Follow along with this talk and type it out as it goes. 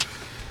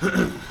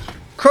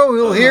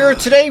Crowhill here.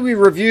 Today we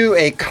review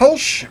a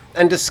Kolsch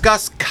and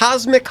discuss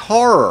cosmic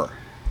horror.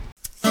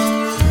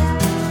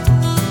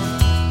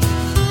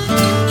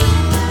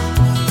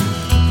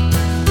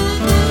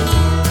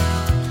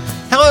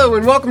 Hello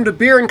and welcome to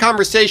Beer and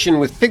Conversation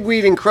with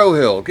Pigweed and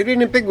Crowhill. Good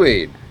evening,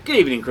 Pigweed. Good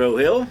evening,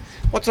 Crowhill.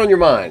 What's on your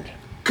mind?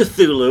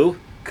 Cthulhu.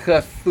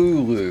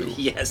 Cthulhu.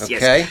 Yes,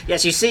 okay. yes.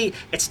 Yes, you see,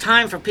 it's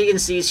time for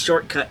P&C's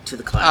shortcut to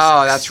the classics.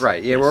 Oh, that's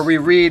right. Yeah, yes. Where we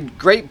read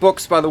great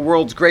books by the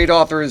world's great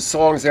authors so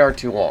long as they aren't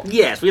too long.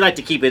 Yes, we like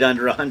to keep it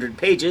under 100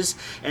 pages.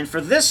 And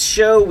for this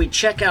show, we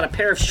check out a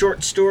pair of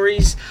short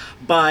stories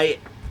by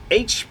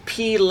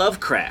HP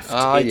Lovecraft.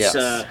 It's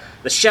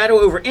The Shadow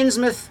Over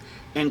Innsmouth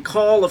and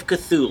Call of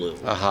Cthulhu.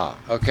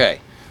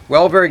 Okay.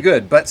 Well, very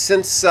good. But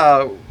since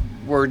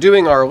we're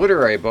doing our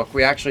literary book,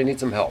 we actually need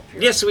some help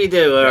here. Yes, we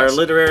do. Our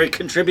literary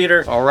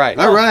contributor. All right.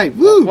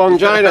 Woo!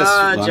 Longinus.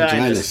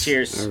 Longinus.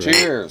 Cheers. Right.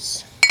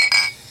 Cheers.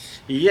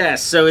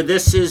 Yes, so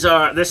this is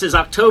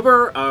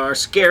October, our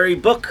scary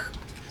book.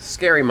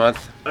 Scary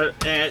month.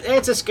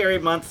 It's a scary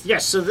month.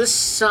 Yes, so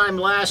this time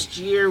last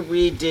year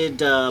we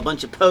did a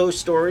bunch of Poe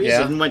stories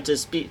and went to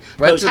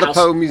Poe's the house.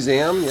 Poe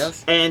Museum,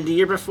 yes. And the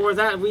year before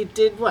that we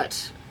did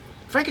what?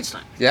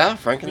 Frankenstein. Yeah,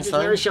 Frankenstein. We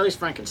did Mary Shelley's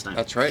Frankenstein.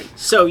 That's right.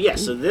 So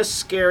so this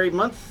scary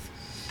month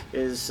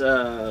is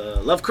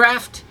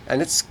Lovecraft. And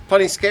it's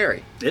plenty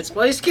scary. It's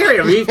plenty scary.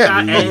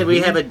 And we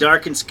have a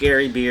dark and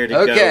scary beer to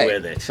go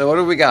with it. So what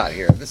do we got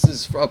here? This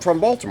is from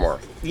Baltimore.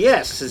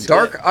 Yes. It's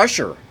Dark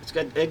Usher. It's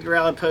got Edgar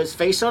Allan Poe's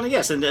face on it,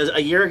 yes. And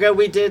a year ago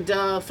we did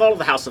Fall of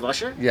the House of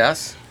Usher.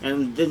 Yes.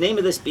 And the name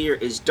of this beer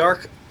is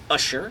Dark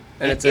Usher.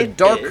 And it's a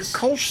dark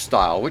Kolsch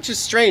style, which is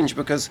strange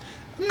because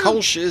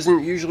Kolsch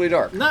isn't usually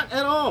dark. Not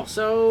at all.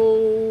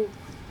 So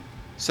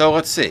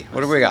let's see.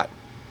 What do we got?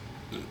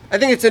 I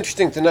think it's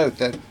interesting to note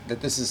that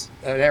this is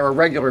a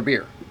regular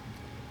beer.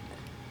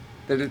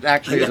 That it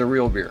actually is a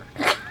real beer.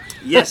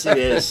 Yes, it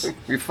is.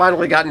 We've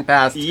finally gotten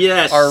past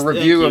our thank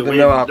review you. of the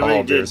no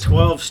alcohol beers. We did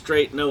 12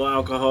 straight no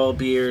alcohol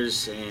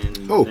beers,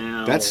 and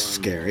now that's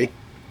scary.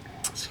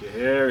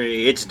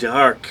 Scary. It's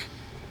dark.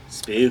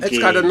 Spooky. It's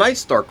got a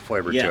nice dark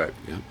flavor to it.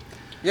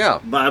 Yeah.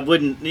 But I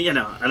wouldn't,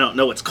 I don't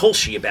know what's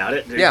Kolschy about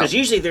it. Because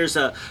usually there's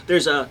a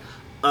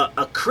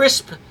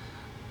crisp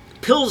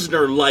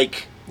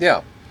Pilsner-like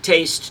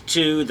taste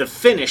to the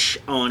finish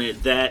on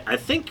it that I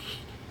think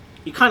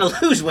you kind of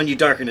lose when you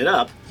darken it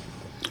up.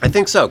 I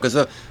think so, because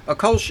a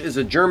Kolsch is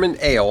a German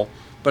ale,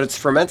 but it's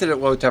fermented at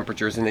low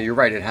temperatures, and you're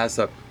right, it has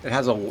a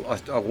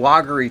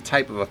lagery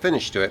type of a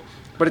finish to it,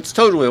 but it's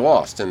totally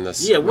lost in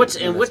this. Yeah, what's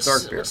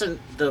dark beer. What's in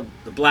the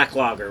black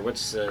lager?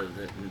 What's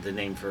the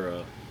name for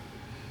a?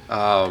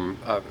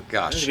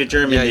 Gosh. It's like a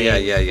German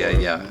name.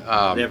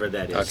 Yeah. Whatever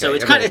that is. Okay, So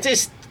it's kind of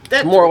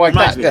that more like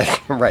that. Yeah,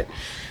 right.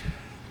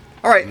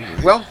 All right.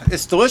 Well,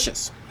 it's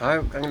delicious.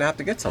 I'm gonna have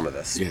to get some of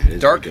this. Yeah,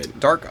 it is good.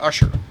 Dark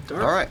Usher. All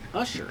right.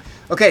 Usher.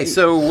 Okay,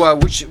 so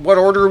what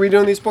order are we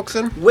doing these books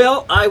in?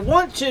 Well, I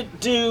want to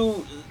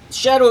do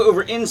Shadow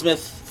Over Innsmouth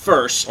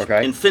first,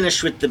 and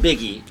finish with the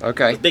biggie,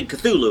 the Big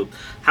Cthulhu.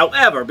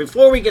 However,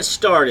 before we get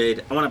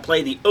started, I want to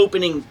play the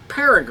opening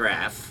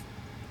paragraph,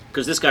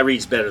 because this guy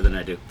reads better than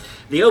I do.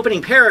 The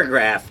opening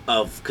paragraph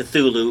of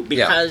Cthulhu,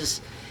 because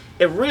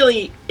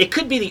it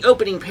could be the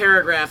opening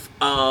paragraph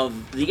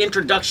of the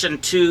introduction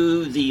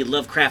to the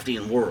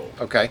Lovecraftian world.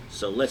 Okay.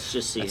 So let's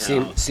just see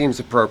how... Seems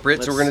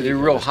appropriate. So we're going to do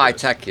real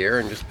high-tech here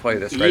and just play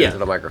this right into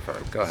the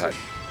microphone. Go ahead.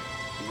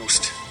 The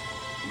most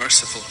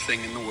merciful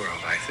thing in the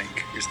world, I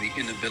think, is the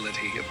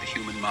inability of the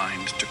human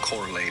mind to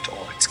correlate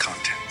all its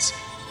contents.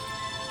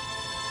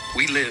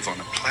 We live on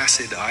a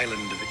placid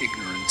island of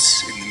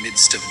ignorance in the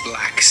midst of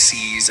black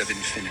seas of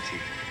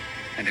infinity,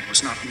 and it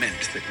was not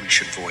meant that we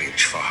should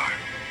voyage far.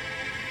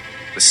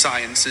 The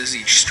sciences,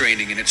 each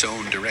straining in its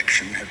own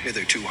direction, have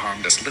hitherto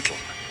harmed us little.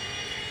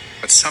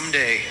 But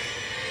someday,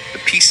 the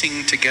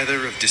piecing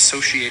together of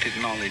dissociated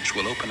knowledge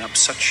will open up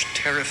such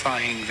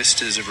terrifying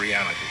vistas of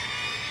reality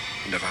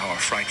and of our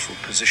frightful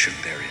position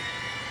therein.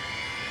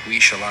 We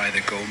shall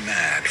either go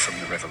mad from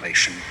the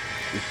revelation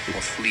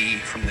or flee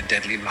from the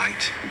deadly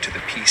light into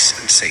the peace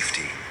and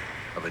safety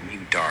of a new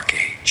dark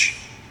age.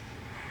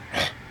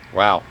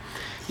 Wow.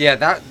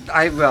 Yeah,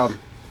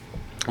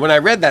 when I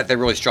read that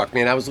really struck me,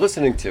 and I was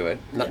listening to it,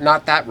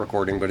 not that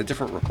recording, but a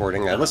different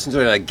recording. I listened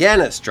to it again,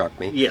 it struck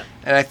me. Yeah.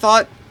 And I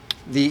thought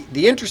the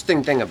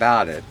interesting thing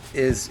about it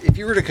is if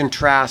you were to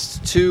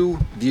contrast two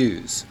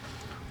views,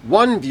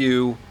 one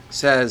view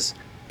says,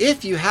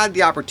 if you had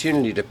the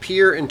opportunity to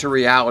peer into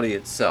reality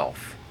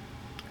itself,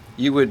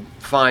 you would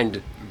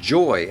find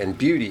joy and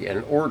beauty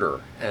and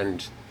order,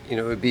 and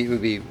it would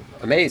be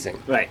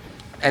amazing. Right.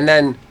 And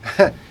then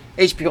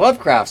H.P.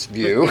 Lovecraft's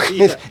view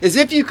is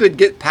if you could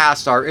get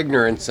past our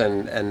ignorance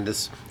and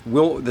this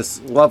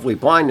lovely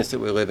blindness that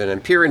we live in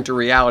and peer into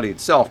reality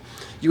itself,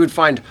 you would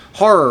find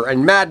horror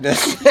and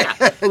madness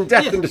and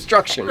death and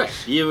destruction. Right.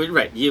 You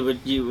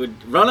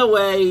would run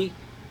away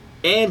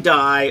and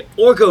die,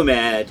 or go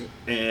mad,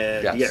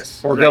 and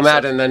or go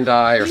mad and then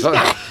die, or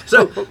something.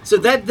 Yeah. So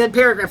that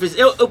paragraph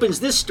opens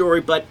this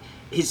story, but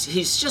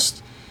he's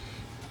just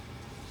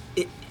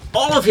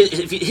all of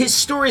his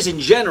stories in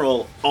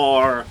general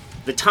are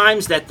the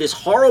times that this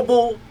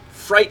horrible,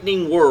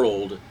 frightening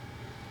world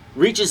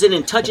reaches in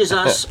and touches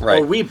us, right.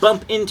 or we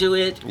bump into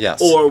it,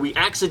 yes. or we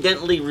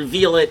accidentally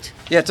reveal it.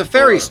 Yeah, it's a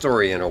fairy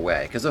story in a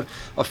way, because a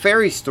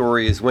fairy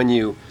story is when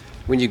you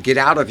get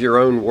out of your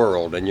own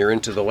world and you're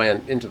into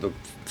the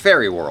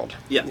fairy world.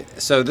 Yeah.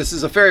 So this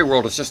is a fairy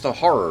world. It's just a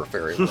horror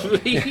fairy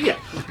world. Yeah.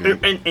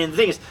 And the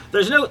thing is,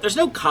 there's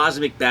no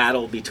cosmic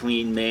battle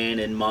between man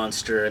and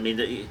monster. I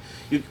mean,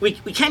 we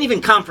can't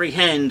even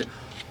comprehend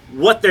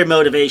what their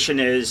motivation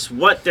is,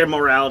 what their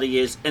morality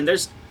is, and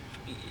there's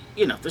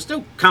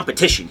no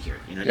competition here.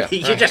 Yeah.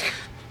 You just,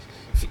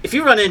 if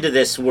you run into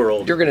this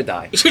world, you're gonna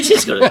die. You're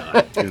just gonna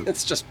die.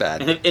 It's just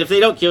bad. And if they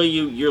don't kill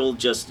you, you'll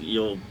just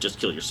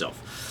kill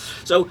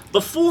yourself. So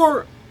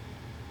before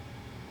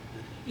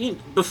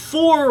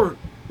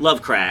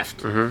Lovecraft,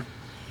 mm-hmm.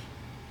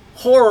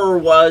 horror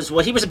was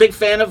he was a big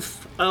fan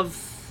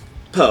of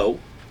Poe.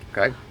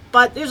 Okay.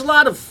 But there's a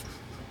lot of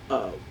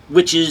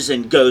witches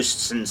and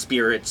ghosts and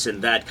spirits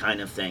and that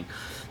kind of thing.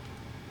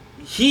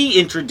 He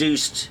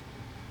introduced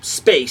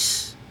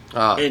space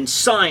and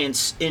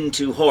science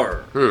into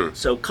horror.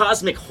 So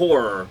cosmic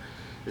horror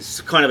is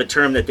kind of a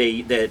term that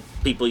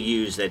people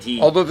use.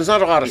 Although there's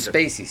not a lot of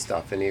spacey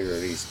stuff in either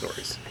of these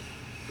stories.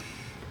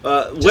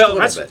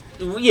 That's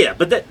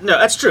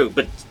true.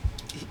 But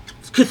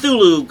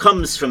Cthulhu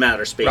comes from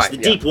outer space. Right, the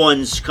deep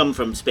ones come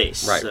from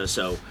space. Right.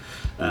 So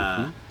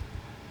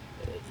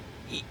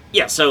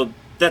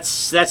that's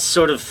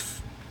sort of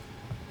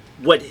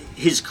what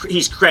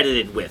he's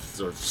credited with,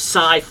 sort of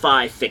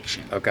sci-fi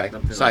fiction. Okay.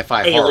 Something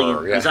Sci-fi like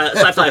horror. Yeah.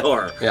 Sci-fi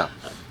horror. Yeah.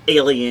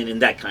 Alien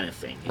and that kind of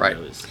thing. Right.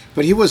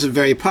 But he wasn't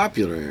very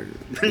popular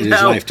in his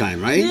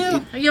lifetime, right?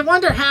 Yeah. You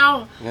wonder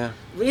how. Yeah.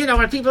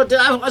 When people do.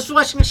 I was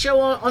watching a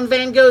show on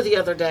Van Gogh the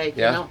other day.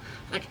 Yeah.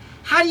 Like,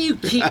 how do you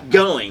keep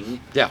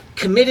going? Yeah.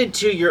 Committed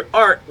to your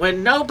art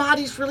when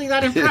nobody's really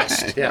that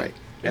impressed. Yeah. Right.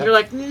 And you're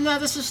like, no,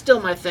 this is still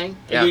my thing.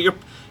 Yeah.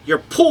 You're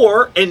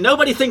poor and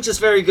nobody thinks it's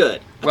very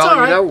good. That's Well,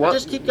 all right. you know what?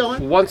 Just keep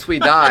going. Once we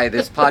die,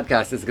 this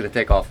podcast is going to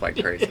take off like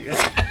crazy.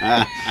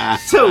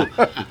 So,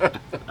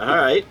 all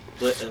right.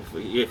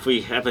 If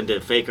we happen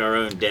to fake our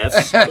own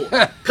deaths,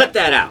 cut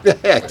that out.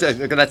 Edit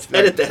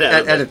that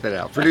out. Edit that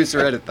out. Producer,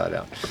 edit that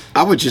out.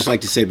 I would just like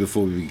to say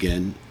before we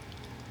begin,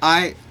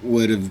 I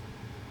would have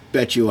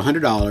bet you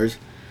 $100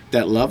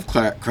 that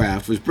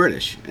Lovecraft was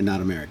British and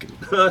not American.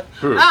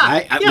 When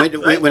I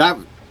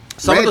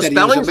Some of the read that he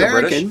was spellings are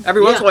British. American,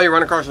 Every once in a while, you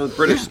run across a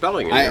British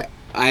spelling in there.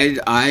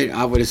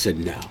 I would have said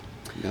no.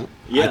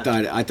 Yeah.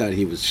 I thought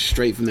he was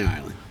straight from the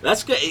island.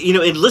 That's good.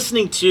 In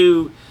listening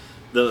to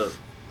the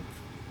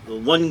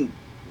one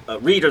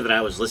reader that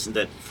I was listening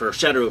to for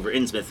Shadow Over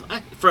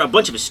Innsmouth, for a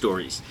bunch of his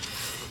stories,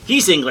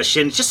 he's English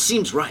and it just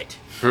seems right.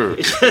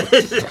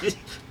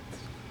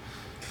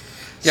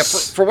 Yeah,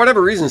 for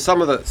whatever reason,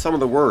 some of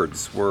the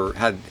words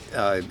had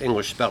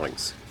English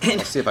spellings.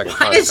 Let's see if I can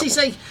find Why does a he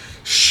couple. say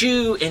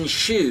shoe and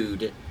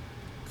shooed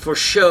for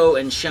show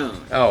and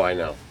shown? Oh, I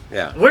know.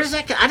 Yeah. Where does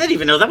that come? I didn't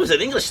even know that was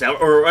an English sound,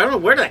 or I don't know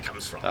where that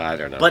comes from. I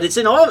don't know. But it's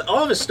in all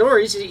of his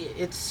stories.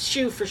 It's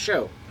shoe for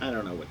show. I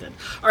don't know what that.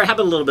 All right, how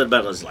about a little bit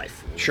about his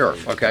life? Sure.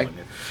 Okay.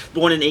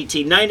 Born in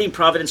 1890,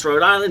 Providence,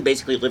 Rhode Island.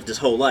 Basically lived his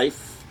whole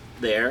life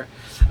there.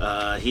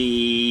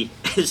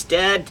 His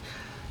dad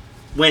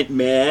went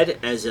mad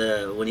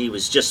when he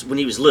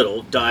was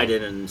little. Died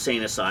in an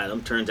insane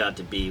asylum. Turns out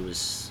to be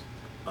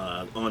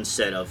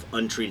onset of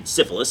untreated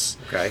syphilis.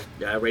 Okay.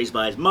 Raised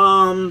by his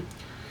mom.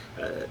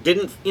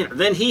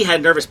 Then he had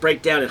a nervous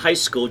breakdown in high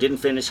school. Didn't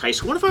finish high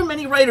school. One of our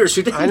many writers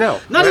who didn't. I know.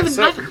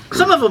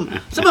 Some of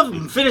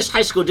them finished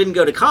high school. Didn't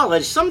go to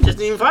college. Some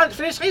didn't even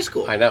finish high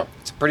school. I know.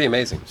 It's pretty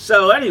amazing.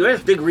 So anyway,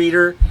 big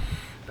reader.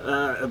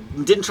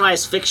 Didn't try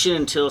his fiction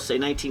until say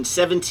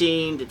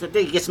 1917.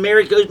 He gets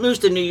married. Moves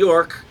to New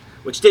York,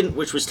 which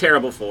was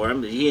terrible for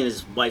him. He and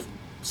his wife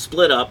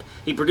split up.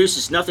 He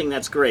produces nothing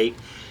that's great.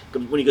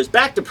 When he goes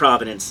back to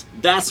Providence,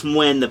 that's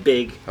when the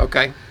big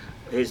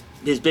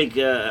his big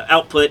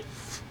output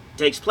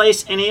takes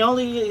place, and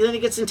then he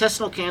gets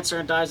intestinal cancer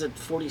and dies at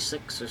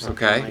 46 or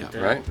something like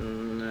that. Right.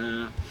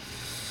 And,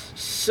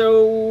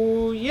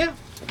 so yeah.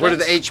 What did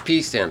the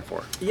HP stand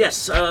for?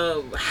 Yes,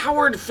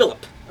 Howard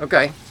Phillip.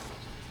 Okay.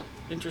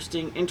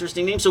 Interesting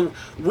name. So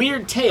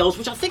Weird Tales,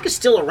 which I think is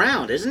still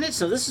around, isn't it?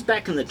 So this is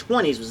back in the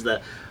 20s.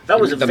 That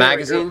was the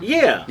magazine?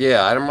 Yeah.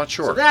 Yeah, I'm not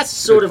sure. So that's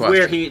sort of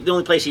where the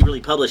only place he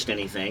really published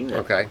anything.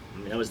 Okay.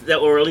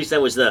 Or at least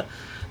that was the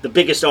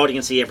biggest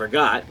audience he ever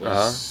got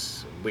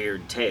was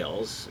Weird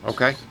Tales.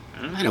 Okay.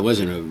 And it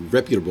wasn't a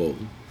reputable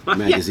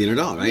magazine at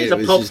all, right? It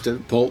was just a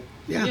pulp.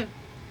 Yeah.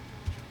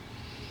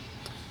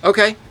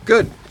 Okay,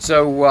 good.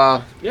 So,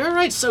 yeah, all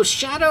right. So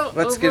Shadow.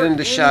 Let's get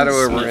into Shadow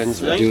Over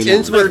Innsmouth.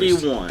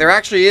 1931. There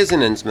actually is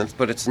an Innsmouth,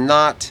 but it's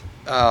not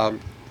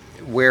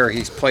where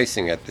he's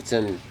placing it. It's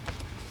in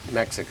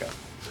Mexico.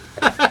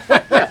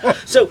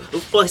 So,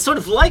 sort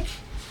of like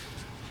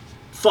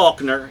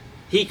Faulkner,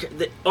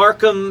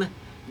 Arkham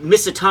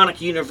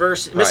Miskatonic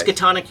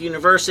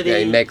University. Yeah,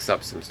 he makes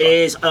up some stuff.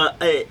 Is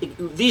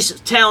these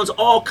towns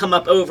all come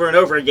up over and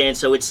over again,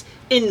 so it's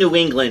in New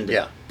England.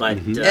 Yeah, but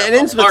and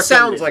Innsmouth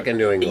sounds like a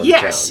New England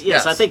town.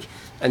 Yes, I think.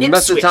 And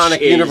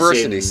Miskatonic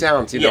University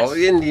sounds,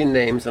 Indian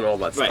names and all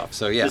that stuff.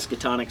 So yeah,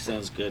 Miskatonic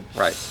sounds good.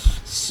 Right.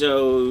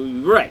 So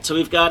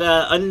we've got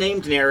an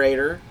unnamed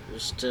narrator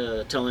just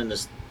telling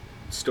the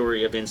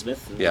story of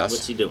Innsmouth. And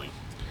what's he doing?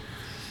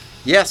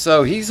 Yeah,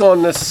 so he's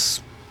on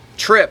this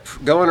trip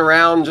going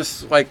around,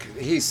 just like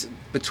he's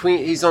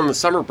on the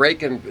summer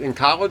break in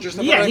college or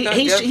something like that.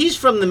 He's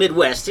from the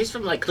Midwest. He's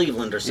from like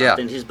Cleveland or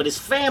something. Yeah. But his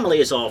family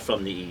is all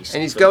from the East.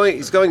 And he's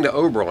going to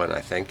Oberlin, I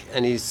think,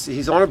 and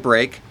he's on a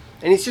break.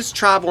 And he's just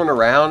traveling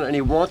around, and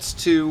he wants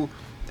to.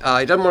 He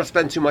doesn't want to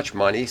spend too much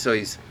money, so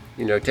he's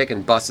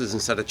taking buses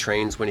instead of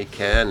trains when he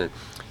can. And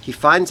he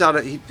finds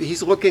out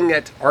he's looking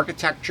at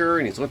architecture,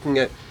 and he's looking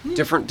at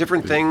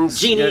different things.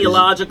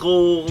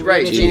 Genealogical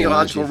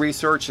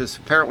research.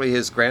 Apparently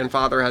his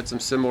grandfather had some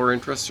similar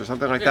interests or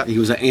something like that. He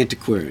was an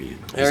antiquarian.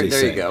 There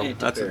you go.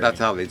 That's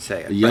how they'd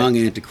say it. A young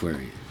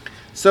antiquarian.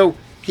 So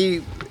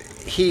he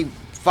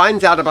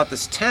finds out about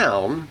this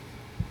town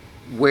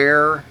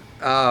where.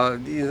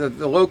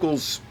 The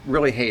locals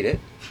really hate it,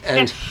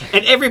 and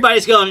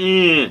everybody's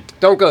going.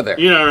 Don't go there.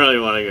 You don't really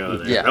want to go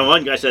there. Yeah. And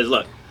one guy says,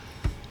 "Look,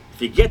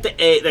 if you get to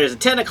 8, there's a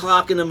 10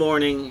 o'clock in the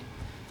morning.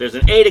 There's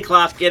an 8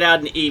 o'clock. Get out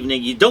in the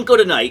evening. You don't go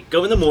tonight.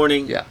 Go in the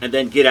morning. Yeah. And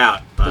then get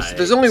out."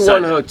 There's only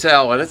one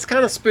hotel, and it's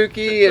kind of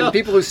spooky. And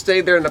people who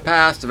stayed there in the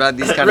past have had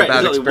these kind of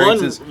bad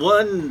experiences.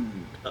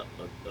 One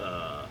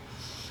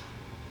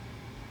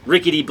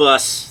rickety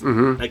bus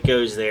that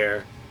goes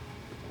there.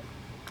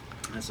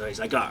 And so he's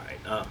like, "All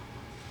right."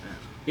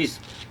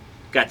 He's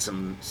got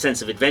some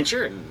sense of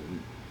adventure,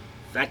 and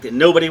the fact that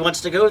nobody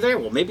wants to go there,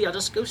 well, maybe I'll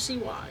just go see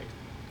why.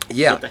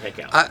 Yeah. Get the heck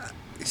out.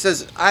 He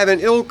says, I have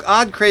an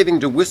odd craving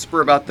to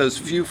whisper about those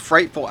few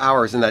frightful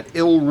hours in that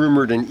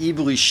ill-rumored and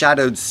evilly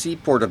shadowed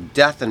seaport of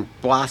death and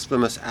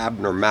blasphemous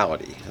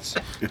abnormality.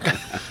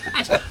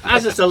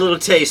 That's just a little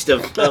taste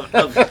of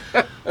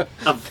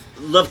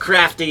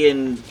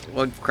Lovecraftian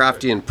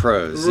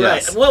prose, right.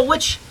 Yes. Well,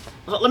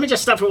 let me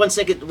just stop for 1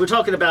 second. We're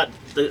talking about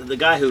the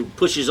guy who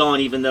pushes on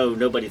even though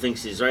nobody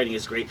thinks his writing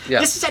is great.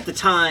 Yeah. This is at the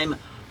time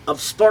of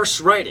sparse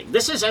writing.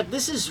 This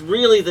is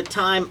really the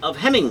time of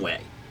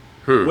Hemingway,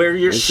 where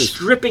you're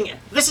stripping.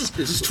 This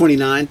is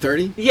 29,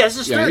 30? Yeah, this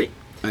is 30.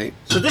 Right.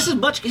 So this is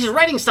his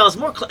writing style is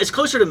it's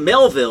closer to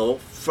Melville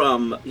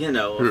from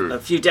a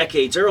few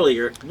decades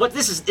earlier.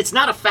 It's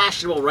not a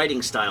fashionable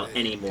writing style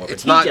anymore.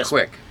 It's not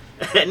quick.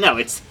 No,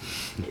 it's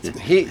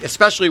he,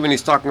 especially when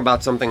he's talking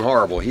about something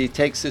horrible, he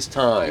takes his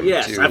time.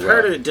 Yes, I've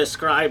heard it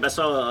described. I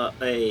saw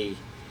a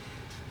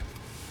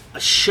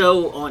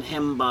show on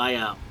him by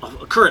a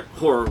current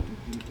horror,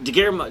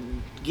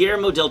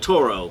 Guillermo del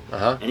Toro,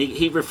 and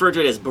he referred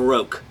to it as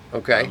Baroque.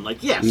 Okay. I'm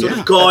like, sort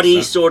of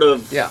gaudy, sort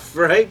of,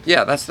 right?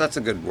 Yeah, that's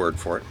a good word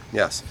for it.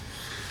 Yes.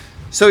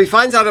 So he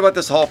finds out about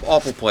this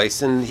awful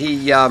place, and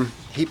he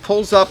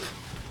pulls up.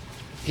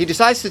 He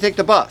decides to take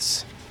the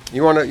bus.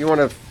 You want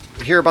to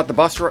hear about the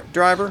bus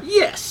driver?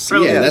 Yes.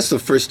 Yeah, that's the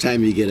first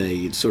time you get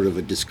a sort of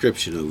a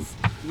description of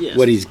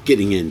what he's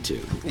getting into.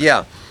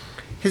 Yeah.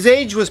 His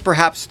age was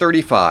perhaps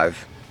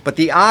 35, but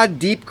the odd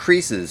deep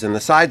creases in the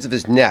sides of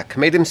his neck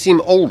made him seem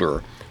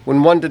older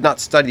when one did not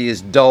study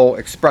his dull,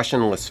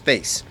 expressionless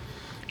face.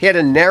 He had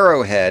a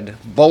narrow head,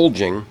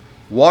 bulging,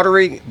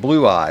 watery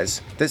blue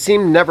eyes that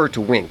seemed never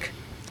to wink,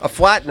 a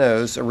flat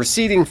nose, a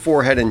receding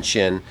forehead and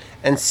chin,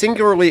 and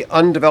singularly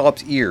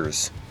undeveloped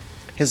ears.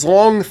 His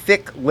long,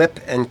 thick lip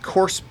and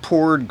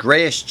coarse-pored,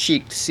 grayish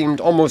cheek seemed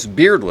almost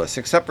beardless,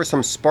 except for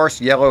some sparse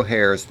yellow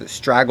hairs that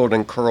straggled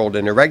and curled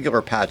in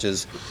irregular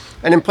patches,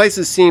 and in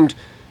places seemed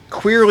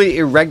queerly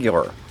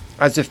irregular,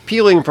 as if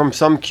peeling from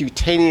some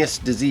cutaneous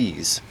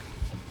disease.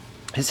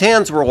 His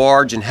hands were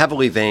large and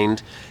heavily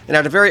veined, and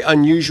had a very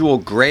unusual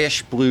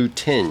grayish-blue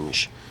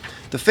tinge.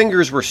 The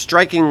fingers were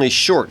strikingly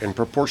short in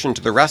proportion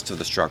to the rest of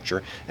the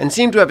structure, and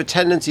seemed to have a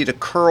tendency to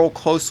curl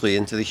closely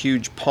into the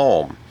huge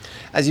palm.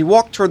 As he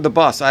walked toward the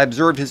bus, I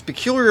observed his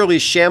peculiarly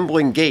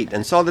shambling gait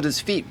and saw that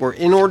his feet were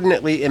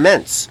inordinately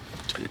immense.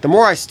 The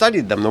more I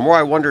studied them, the more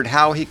I wondered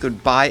how he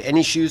could buy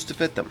any shoes to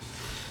fit them.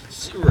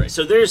 Right.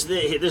 So there's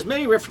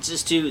many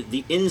references to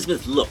the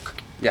Innsmouth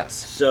look. Yes.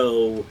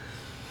 So.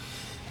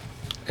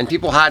 And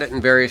people had it in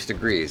various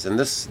degrees, and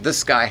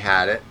this guy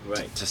had it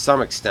to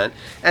some extent.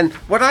 And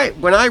when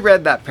I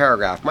read that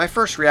paragraph, my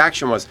first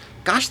reaction was,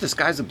 "Gosh, this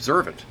guy's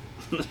observant."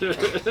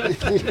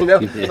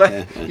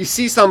 You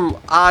see some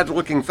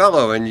odd-looking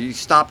fellow, and you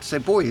stop to say,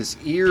 "Boy, his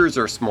ears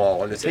are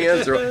small, and his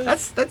hands are."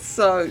 That's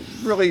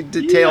really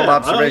detailed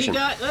observation.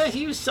 Well,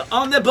 he was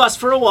on the bus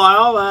for a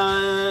while.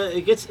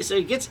 It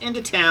gets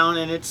into town,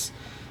 and it's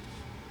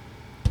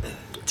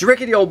a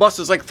rickety old bus.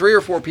 There's like 3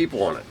 or 4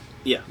 people on it.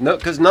 Yeah. No,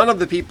 because none of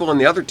the people in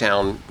the other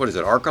town, what is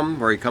it, Arkham,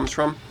 where he comes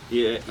from?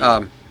 Yeah.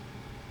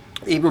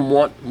 Even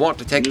want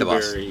to take the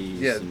bus.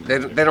 Yeah,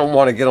 they don't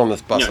want to get on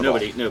this bus at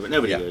nobody all.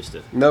 goes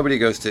to. Nobody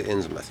goes to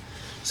Innsmouth.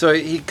 So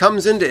he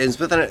comes into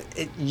Innsmouth, and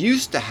it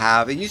used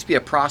to be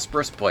a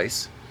prosperous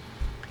place.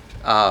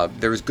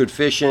 There was good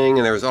fishing,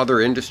 and there was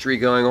other industry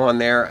going on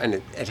there, and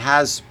it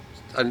has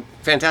a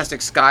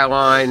fantastic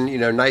skyline.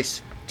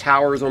 Nice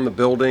towers on the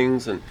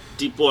buildings and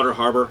Deepwater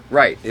Harbor.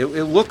 Right. It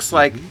looks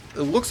like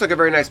a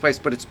very nice place,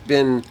 but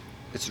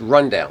it's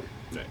run down.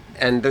 Right.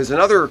 And there's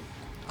another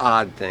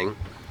odd thing,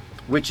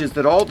 which is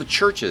that all the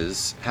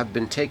churches have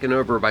been taken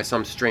over by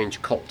some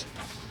strange cult.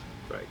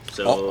 Right.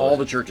 So all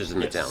the churches in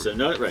the town. So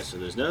So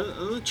there's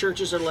no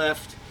churches are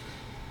left.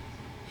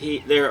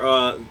 There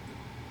are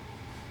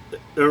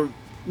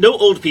no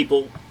old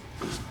people.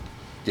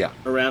 Yeah.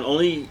 Around,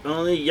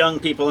 only young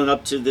people, and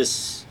up to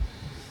this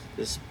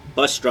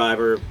bus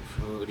driver,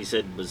 what he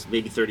said was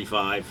maybe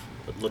 35,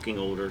 but looking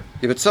older.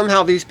 Yeah, but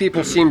somehow these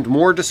people seemed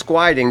more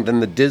disquieting than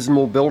the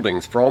dismal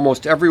buildings, for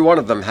almost every one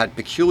of them had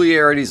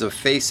peculiarities of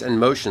face and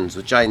motions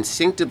which I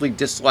instinctively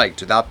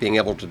disliked without being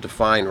able to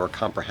define or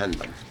comprehend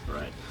them.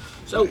 Right.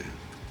 So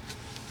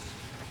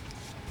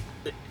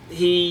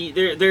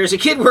there's a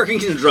kid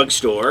working in a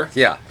drugstore.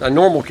 Yeah, a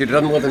normal kid who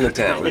doesn't live in the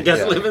town. He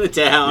doesn't live in the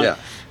town. Yeah.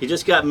 He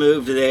just got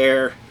moved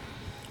there.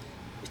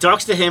 He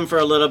talks to him for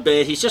a little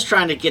bit. He's just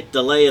trying to get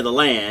the lay of the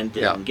land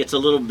and gets a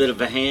little bit of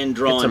a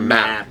hand-drawn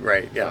map.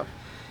 Right, yeah.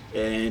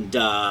 And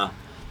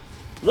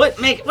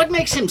what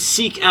makes him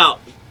seek out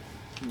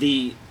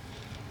the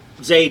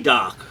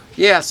Zadok?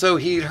 Yeah, so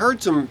he'd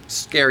heard some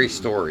scary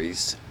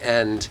stories,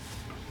 and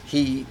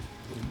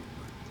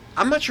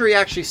I'm not sure he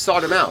actually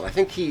sought him out. I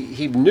think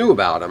he knew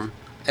about him,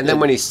 and then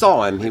when he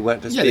saw him, he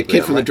went to speak with him. Yeah, the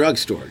kid from the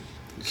drugstore.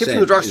 The kid from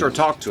the drugstore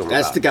talked to him.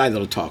 That's the guy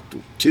that'll talk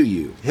to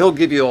you. He'll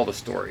give you all the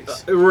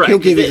stories. Right. He'll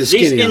give you the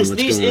skinny on what's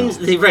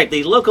going on. Right,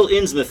 the local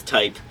Innsmouth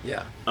type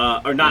Yeah.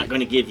 are not going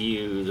to give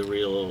you the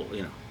real,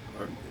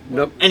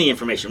 any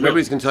information.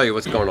 Nobody's going to tell you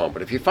what's going on,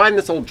 but if you find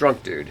this old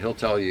drunk dude, he'll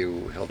tell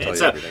you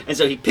everything. And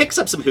so he picks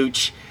up some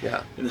hooch,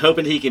 Yeah. and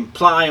hoping he can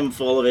ply him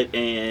full of it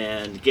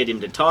and get him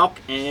to talk,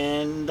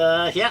 and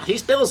he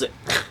spills it.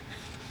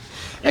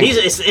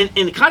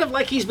 And kind of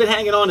like he's been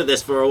hanging on to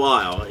this for a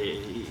while.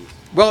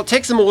 Well, it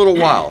takes him a little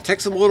while. It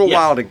takes him a little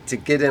while to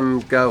get him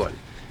going,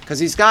 because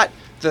he's got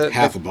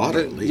half a bottle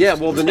at least. Yeah,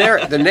 well, the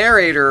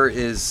narrator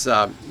is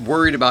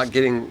worried about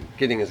getting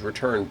his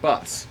return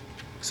bus,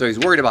 so he's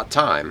worried about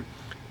time,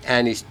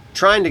 and he's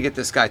trying to get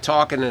this guy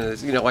talking. And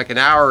it's, like an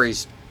hour,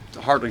 he's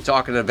hardly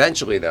talking.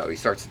 Eventually, though, he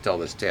starts to tell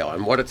this tale,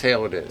 and what a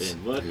tale it is!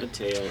 And what a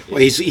tale! Well,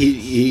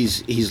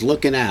 he's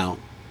looking out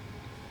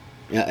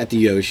at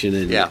the ocean,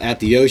 and at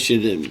the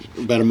ocean, and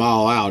about a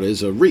mile out,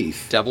 is a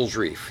reef. Devil's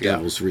Reef. Yeah.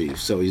 Devil's Reef.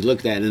 So he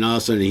looked at it, and all of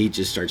a sudden he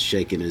just starts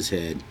shaking his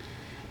head,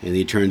 and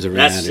he turns around.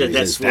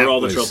 That's where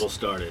all the trouble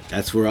started.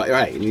 That's where,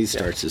 right? And he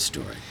starts his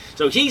story.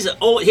 So he's an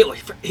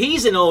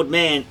old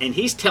man, and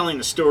he's telling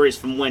the stories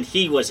from when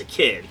he was a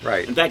kid.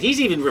 Right. In fact, he's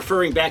even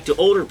referring back to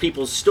older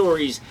people's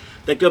stories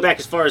that go back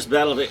as far as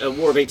War of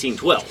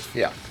 1812.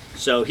 Yeah.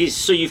 So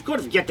you've got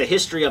to get the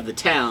history of the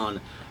town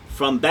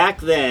from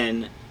back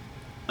then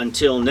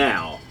until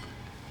now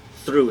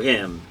through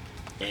him.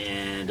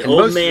 And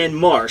Old Man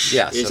Marsh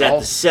is at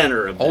the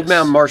center of this. Old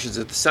Man Marsh is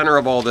at the center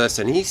of all this,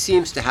 and he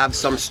seems to have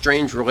some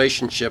strange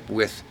relationship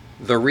with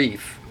the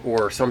reef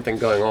or something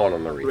going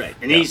on the reef. Right.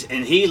 And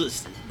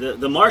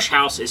the Marsh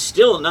house is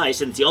still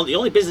nice, and the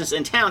only business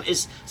in town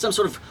is some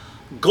sort of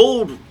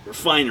gold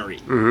refinery.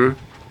 Mm-hmm.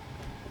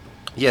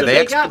 Yeah, so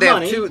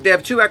they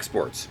have two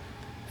exports.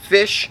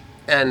 Fish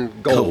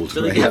and gold.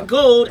 So they have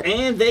gold,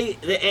 and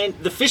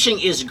the fishing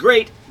is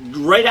great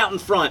right out in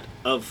front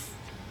of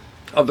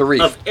the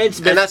reef. Of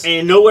Innsmouth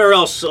and nowhere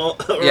else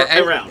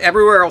around.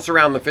 Everywhere else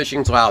around the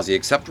fishing's lousy,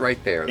 except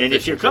right there. And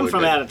if you come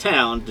from out of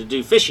town to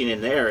do fishing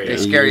in the area, they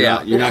scare you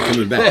out. You're not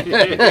coming back.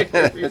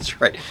 That's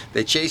right.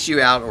 They chase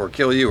you out or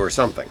kill you or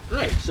something.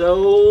 Right.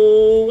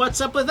 So what's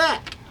up with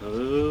that?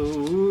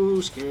 Oh,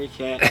 scary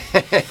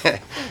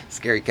cat.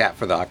 Scary cat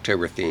for the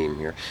October theme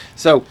here.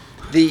 So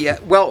do you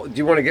want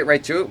to get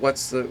right to it?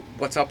 What's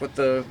up with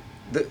the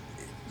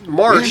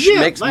Marsh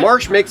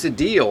Marsh makes a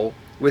deal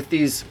with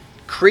these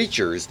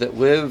creatures that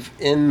live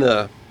in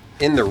the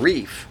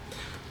reef,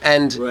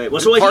 and right.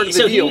 Well,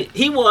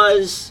 he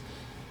was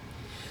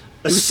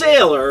a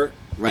sailor,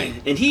 right?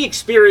 And he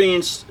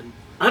experienced.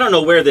 I don't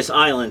know where this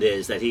island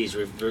is that he's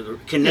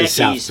connected.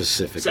 South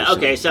Pacific.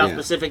 South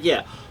Pacific.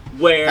 Yeah,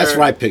 where that's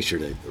where I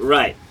pictured it.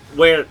 Right,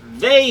 where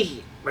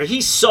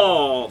he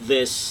saw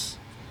this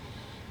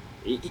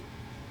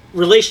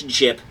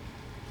relationship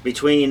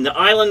between the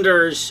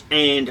islanders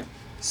and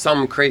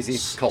some crazy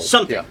cult.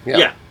 Something.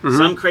 Yeah. Mm-hmm.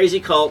 Some crazy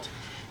cult.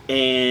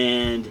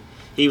 And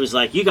he was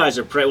like, "You guys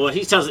are praying." Well,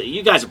 he tells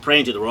you guys are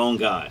praying to the wrong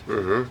God.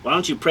 Mm-hmm. Why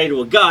don't you pray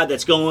to a God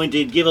that's going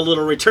to give a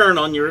little return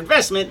on your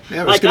investment,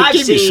 like I've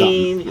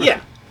seen? Yeah,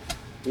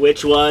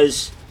 which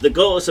was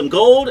some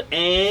gold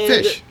and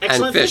fish.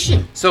 Excellent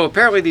fishing. So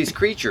apparently, these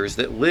creatures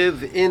that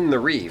live in the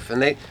reef,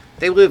 and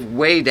they live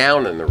way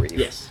down in the reef.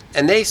 Yes.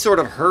 And they sort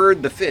of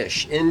herd the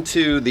fish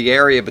into the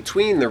area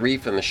between the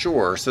reef and the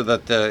shore, so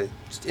that the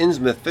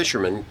Innsmouth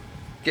fishermen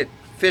get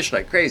fish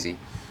like crazy.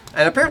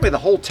 And apparently the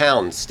whole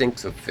town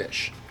stinks of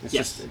fish.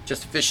 It's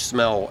just fish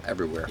smell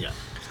everywhere. Yeah,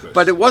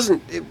 but it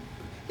wasn't.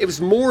 It was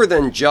more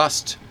than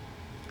just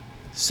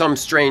some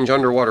strange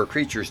underwater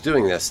creatures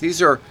doing this.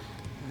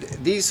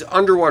 These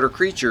underwater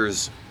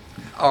creatures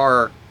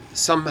are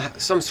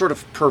some sort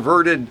of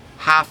perverted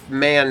half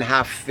man,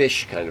 half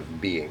fish kind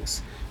of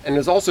beings. And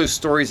there's also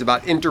stories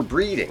about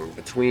interbreeding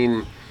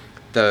between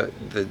the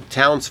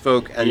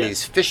townsfolk and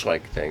these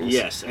fish-like things.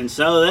 Yes, and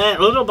so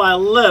that little by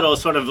little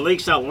sort of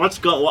leaks out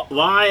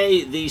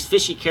why these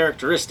fishy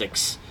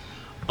characteristics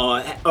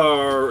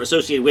are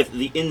associated with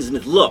the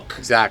Innsmouth look.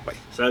 Exactly.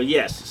 So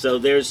yes, so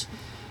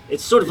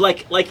it's sort of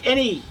like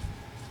any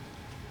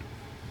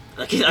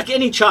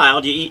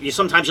child. You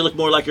sometimes you look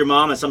more like your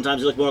mom, and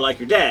sometimes you look more like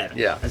your dad.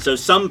 Yeah. And so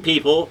some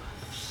people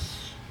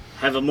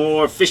have a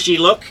more fishy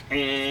look,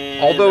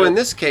 and although in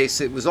this case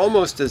it was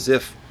almost as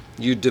if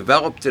you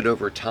developed it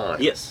over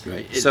time. Yes.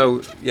 Right.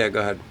 So yeah,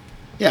 go ahead.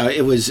 Yeah,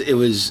 it was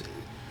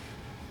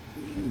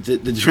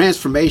the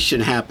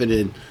transformation happened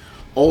in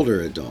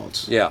older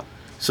adults. Yeah.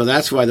 So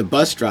that's why the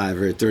bus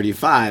driver at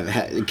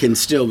 35 can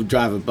still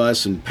drive a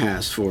bus and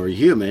pass for a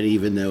human,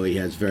 even though he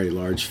has very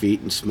large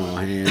feet and small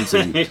hands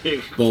and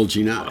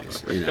bulging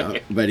eyes.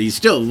 But he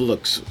still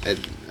looks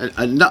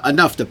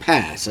enough to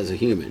pass as a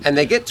human. And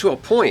they get to a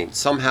point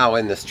somehow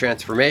in this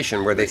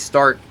transformation where they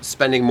start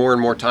spending more and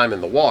more time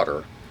in the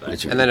water.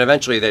 That's right. And then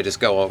eventually they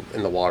just go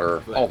in the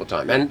water all the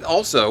time. And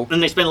also...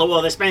 And they spend a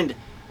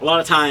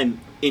lot of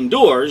time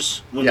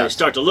indoors when they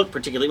start to look,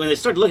 particularly when they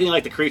start looking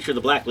like the creature of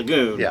the Black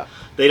Lagoon. Yeah.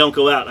 They don't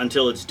go out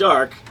until it's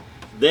dark.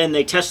 Then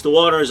they test the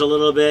waters a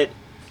little bit,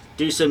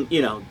 do some,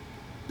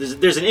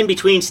 there's an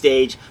in-between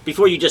stage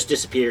before you just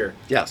disappear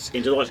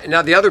into the water.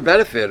 Now, the other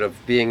benefit of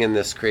being in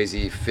this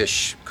crazy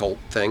fish cult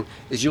thing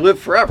is you live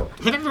forever.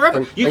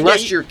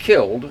 Unless you're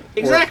killed.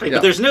 Exactly,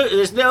 but there's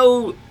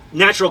no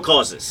natural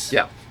causes.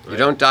 Yeah, you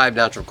don't die of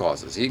natural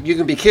causes. You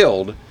can be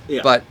killed,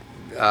 but,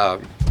 you're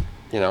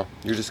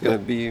just going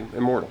to be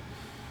immortal.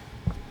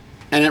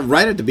 And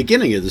right at the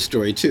beginning of the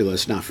story, too,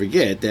 let's not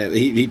forget that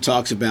he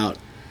talks about,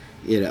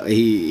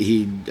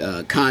 he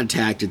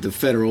contacted the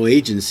federal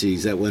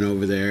agencies that went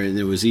over there, and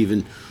there was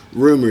even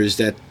rumors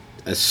that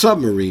a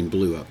submarine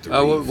blew up the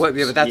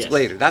reef. But that's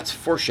later. That's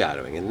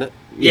foreshadowing, isn't it?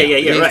 Yeah.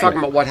 He's right. talking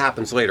about what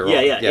happens later on.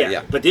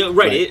 Yeah. But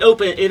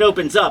it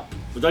opens up,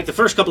 like the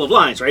first couple of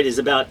lines, right, is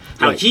about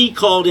how he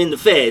called in the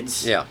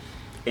feds. Yeah.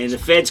 And the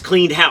feds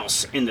cleaned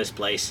house in this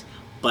place.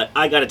 But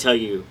I got to tell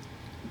you,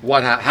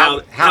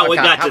 how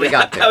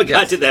it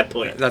got to that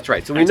point. That's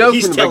right. So we know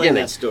from the beginning.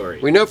 That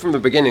story. We know from the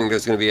beginning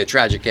there's going to be a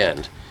tragic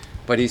end,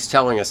 but he's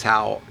telling us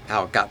how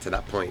it got to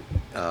that point,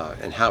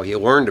 and how he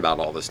learned about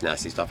all this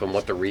nasty stuff and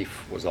what the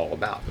reef was all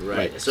about.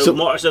 Right. So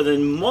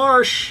then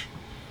Marsh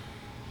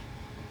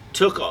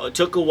took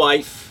a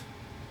wife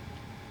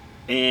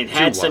and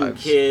had some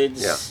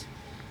kids.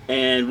 Yeah.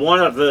 And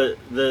one of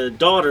the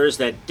daughters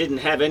that didn't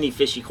have any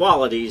fishy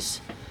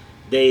qualities,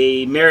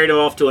 they married her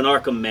off to an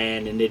Arkham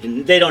man, and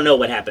they don't know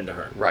what happened to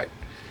her. Right.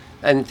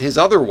 And his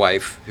other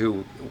wife,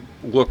 who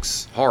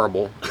looks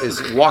horrible,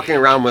 is walking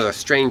around with a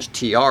strange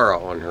tiara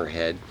on her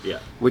head,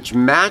 which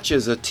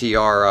matches a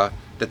tiara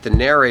that the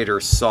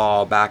narrator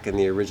saw back in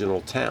the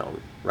original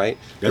town, right?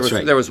 There was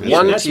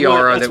one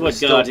tiara that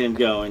was got him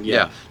going,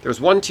 there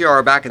was one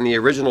tiara back in the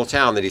original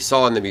town that he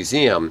saw in the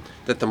museum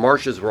that the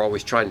Marshes were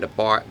always trying to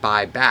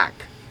buy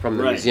back from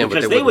the museum,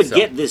 because but they would sell.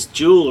 Get this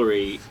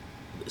jewelry,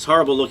 this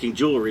horrible looking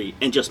jewelry,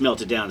 and just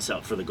melt it down and sell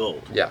it for the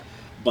gold. Yeah.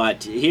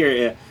 But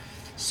here,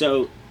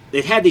 so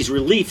they've had these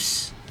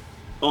reliefs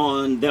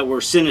that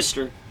were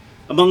sinister.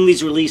 Among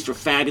these reliefs were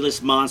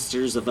fabulous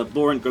monsters of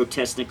abhorrent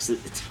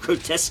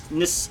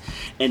grotesqueness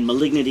and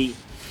malignity,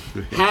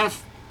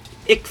 half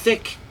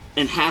ichthic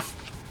and half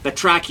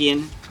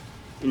batrachian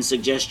in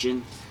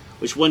suggestion,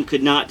 which one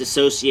could not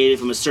dissociate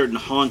from a certain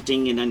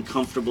haunting and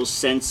uncomfortable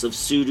sense of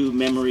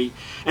pseudo-memory,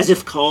 as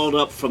if called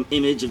up from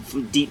image and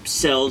from deep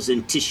cells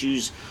and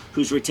tissues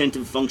whose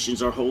retentive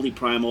functions are wholly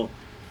primal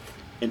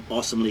and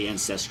awesomely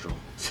ancestral.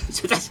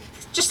 So that's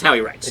just how he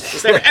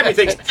writes.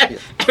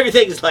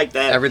 Everything's like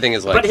that. Everything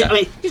is like that. I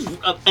mean, he's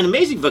an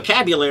amazing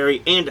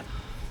vocabulary and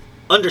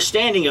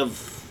understanding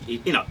of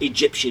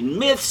Egyptian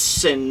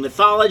myths and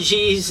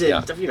mythologies and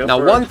now,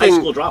 for one a high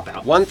school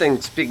dropout. One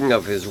thing, speaking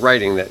of his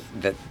writing,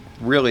 that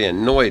really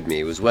annoyed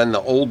me was when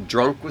the old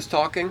drunk was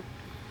talking.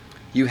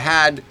 You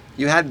had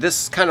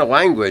this kind of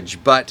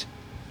language, but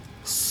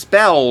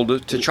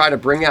spelled to try to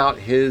bring out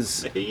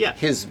his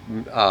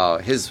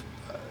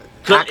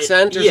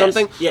accent or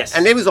something. Yes.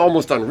 And it was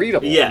almost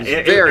unreadable. Yeah,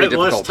 it was very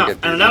difficult was tough. to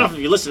get through. And I don't know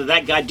if you listen to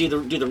that guy do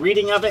the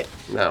reading of it.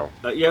 No.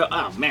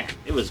 Oh man,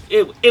 it was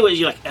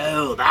you're like,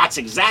 oh, that's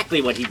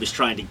exactly what he was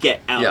trying to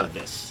get out of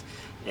this.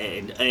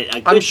 And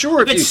I'm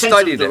sure if you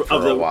studied it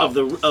for a while,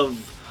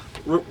 of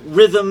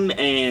rhythm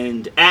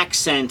and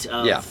accent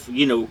of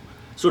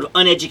sort of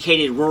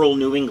uneducated rural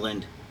New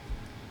England.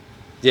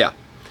 Yeah.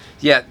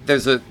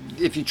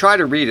 If you try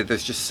to read it,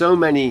 there's just so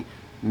many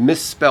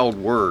misspelled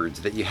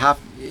words that you have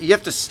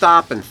to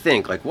stop and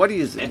think, like, what are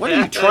you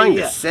trying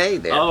to say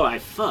there? Oh, I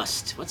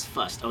fussed. What's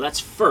fussed? Oh, that's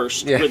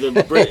first with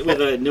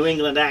a New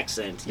England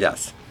accent.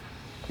 Yes.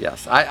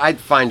 I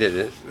find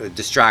it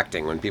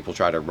distracting when people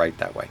try to write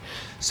that way.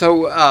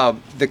 So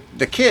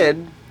the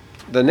kid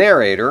the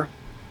narrator,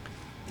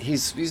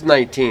 he's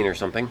 19 or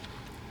something,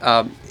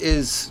 has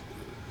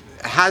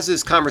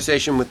his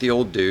conversation with the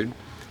old dude,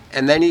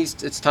 and then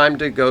it's time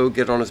to go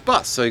get on his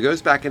bus. So he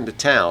goes back into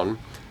town,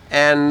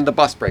 and the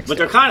bus breaks. But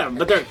down.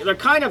 they're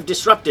kind of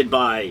disrupted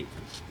by.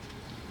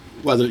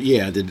 Well,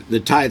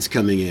 the tide's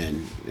coming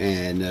in,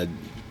 and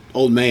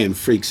old man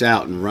freaks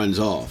out and runs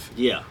off.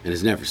 Yeah. And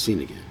is never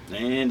seen again.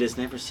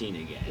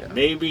 Yeah.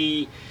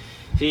 Maybe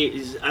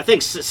I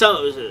think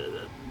so.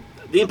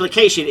 The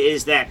implication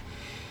is that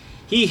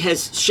he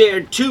has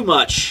shared too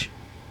much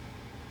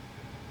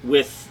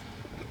with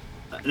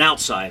an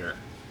outsider,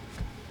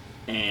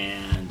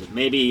 and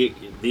maybe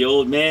the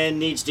old man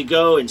needs to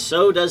go, and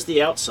so does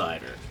the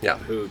outsider. Yeah.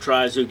 Who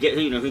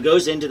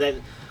goes into that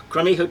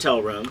crummy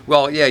hotel room.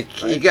 Well, yeah,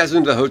 he goes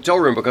into the hotel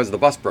room because the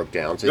bus broke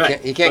down, so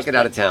he can't get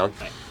out of town.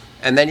 Right.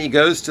 And then he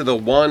goes to the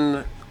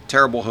one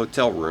terrible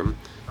hotel room.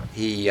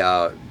 He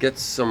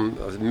gets some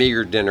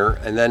meager dinner,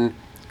 and then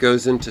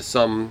goes into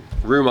some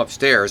room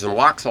upstairs and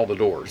locks all the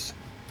doors.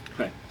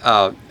 Right.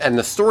 And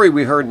the story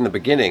we heard in the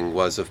beginning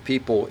was of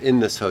people in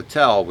this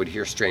hotel would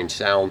hear strange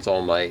sounds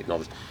all night and all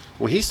this.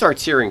 Well, he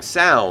starts hearing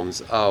sounds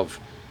of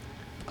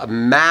a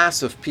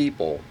mass of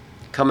people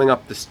coming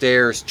up the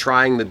stairs,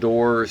 trying the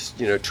doors,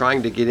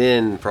 trying to get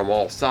in from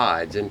all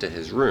sides into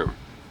his room.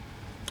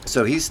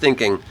 So he's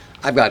thinking,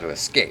 I've got to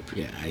escape.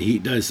 Yeah, he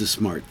does the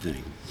smart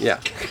thing. Yeah.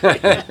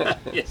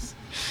 Yes.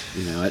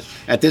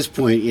 At this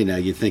point,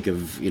 you think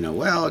of,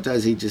 well,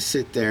 does he just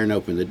sit there and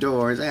open the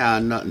doors?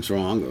 Nothing's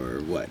wrong,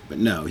 or what? But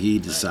no, he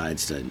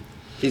decides to.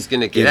 He's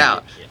going to get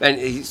out. Yeah.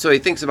 And so he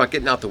thinks about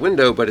getting out the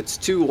window, but it's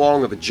too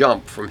long of a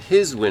jump from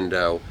his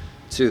window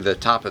to the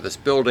top of this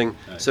building.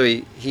 Right. So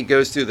he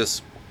goes through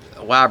this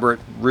elaborate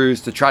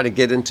ruse to try to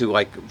get into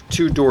like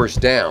 2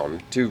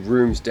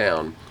 rooms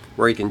down,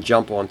 where he can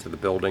jump onto the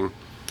building,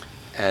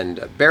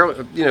 and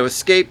barely,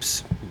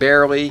 escapes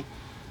barely.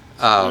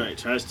 All right,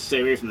 tries to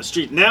stay away from the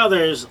street. Now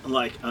there's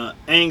like an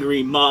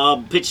angry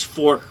mob,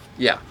 pitchfork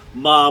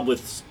mob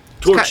with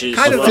torches.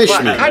 Kind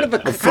of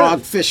a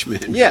frog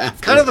fishman. Yeah,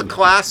 kind of a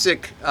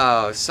classic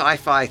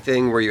sci-fi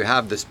thing where you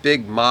have this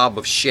big mob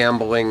of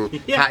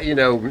shambling,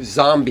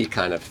 zombie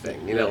kind of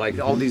thing. Like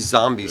all these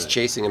zombies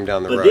chasing him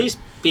down the road. But these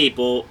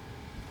people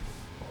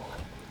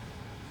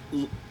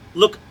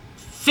look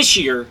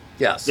fishier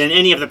than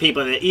any of the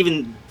people,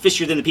 even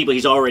fishier than the people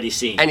he's already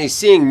seen. And he's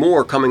seeing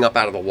more coming up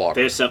out of the water.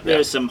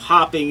 There's some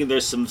hopping,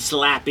 there's some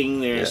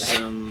slapping, there's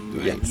some,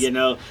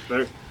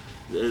 there's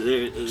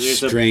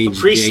strange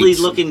a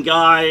priestly-looking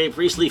guy,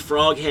 priestly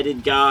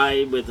frog-headed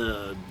guy with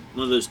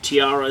one of those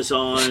tiaras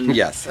on.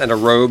 Yes, and a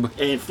robe.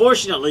 And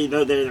fortunately,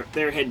 though,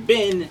 there had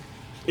been,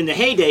 in the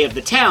heyday of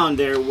the town,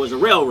 there was a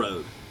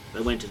railroad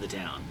that went to the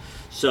town.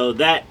 So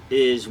that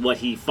is what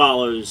he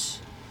follows.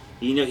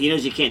 He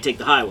knows he can't take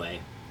the highway.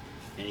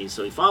 And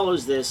so he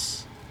follows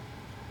this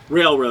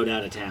railroad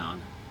out of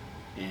town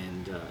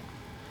and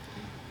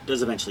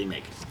does eventually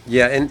make it.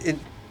 Yeah, and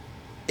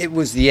it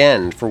was the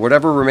end, for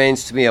whatever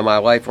remains to me of my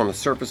life on the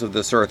surface of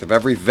this earth, of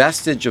every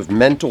vestige of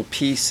mental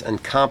peace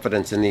and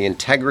confidence in the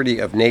integrity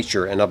of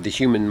nature and of the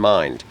human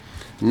mind.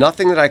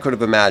 Nothing that I could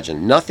have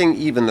imagined, nothing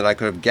even that I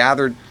could have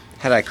gathered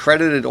had I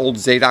credited old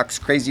Zadok's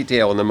crazy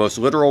tale in the most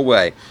literal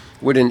way,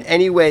 would in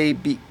any way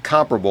be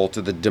comparable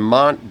to the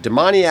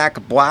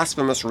demoniac,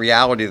 blasphemous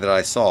reality that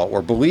I saw,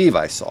 or believe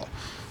I saw.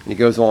 And he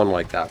goes on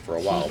like that for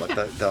a while, but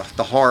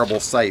the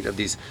horrible sight of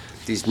these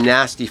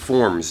nasty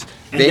forms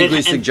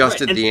vaguely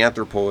suggested the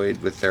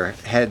anthropoid with their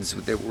heads,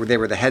 they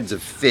were the heads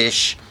of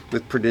fish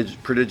with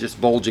prodigious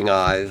bulging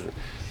eyes.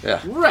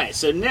 Yeah. Right,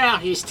 so now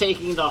he's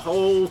taking the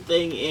whole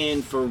thing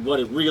in for what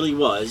it really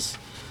was.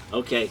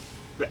 Okay,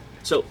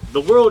 so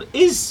the world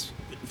is...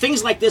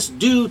 Things like this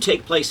do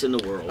take place in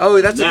the world. Oh,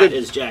 that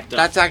is jacked up.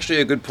 That's actually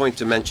a good point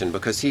to mention,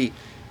 because he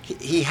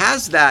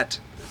has that.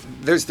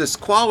 There's this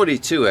quality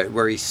to it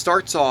where he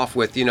starts off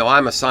with,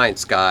 I'm a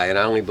science guy and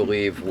I only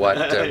believe what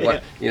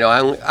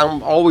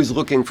I'm always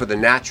looking for the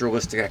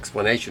naturalistic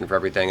explanation for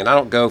everything, and I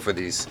don't go for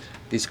these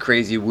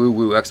crazy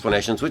woo-woo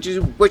explanations, which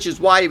is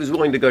why he was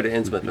willing to go to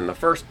Innsmouth in the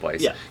first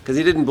place, because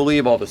he didn't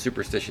believe all the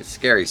superstitious,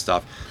 scary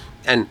stuff.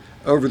 And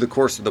over the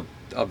course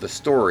of the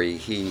story,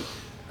 he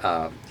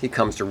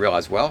comes to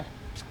realize, well,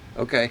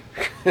 okay,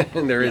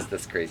 and there is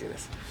this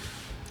craziness.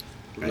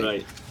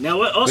 Right.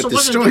 Now, also, but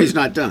the story's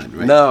not done,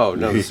 right? No,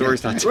 the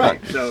story's not done.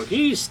 Right. So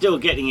he's still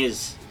getting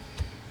he's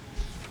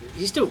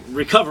still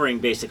recovering,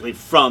 basically,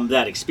 from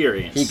that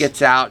experience. He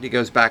gets out, he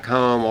goes back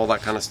home, all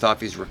that kind of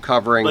stuff. He's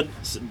recovering.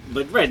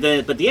 But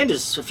the end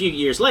is a few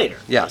years later.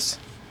 Yes.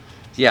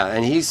 Yeah,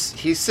 and he's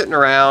sitting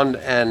around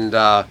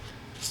and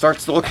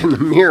starts to look in the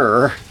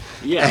mirror.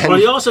 Yeah, but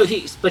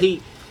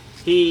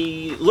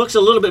he looks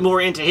a little bit more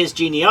into his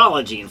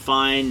genealogy and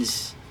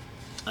finds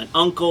an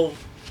uncle,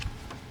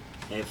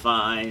 and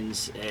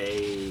finds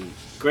a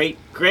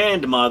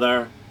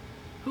great-grandmother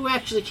who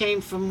actually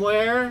came from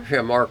where?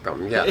 Yeah,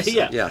 Markham. Yes.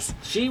 Yeah. Yes.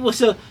 She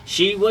was a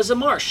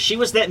marsh. She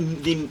was the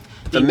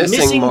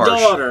missing marsh.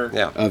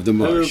 daughter of the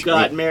marsh who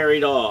got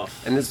married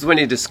off. And this is when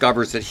he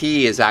discovers that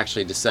he is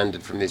actually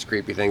descended from these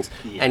creepy things,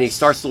 Yes. and he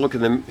starts to look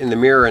in the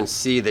mirror and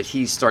see that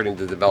he's starting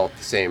to develop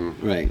the same.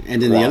 Right, and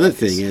then the other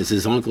thing is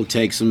his uncle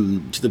takes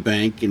him to the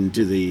bank and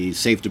to the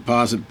safe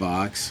deposit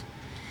box,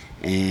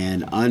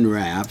 and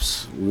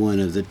unwraps one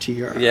of the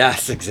tiaras.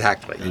 Yes,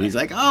 exactly. And he's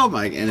like, "Oh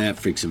my!" And that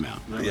freaks him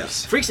out.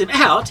 Yes. Freaks him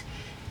out.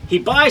 He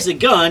buys a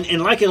gun,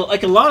 and like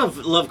a lot of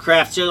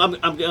Lovecraft, so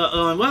I'm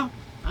going, well,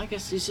 I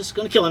guess he's just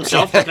going to kill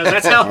himself, because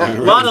that's how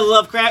a lot of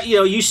Lovecraft,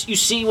 you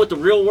see what the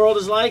real world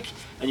is like,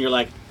 and you're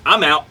like,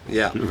 I'm out.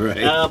 Yeah.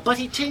 Right. But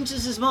he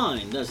changes his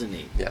mind, doesn't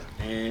he? Yeah.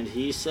 And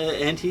he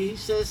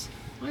says,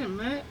 wait a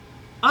minute,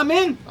 I'm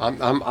in.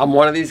 I'm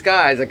one of these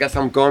guys. I guess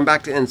I'm going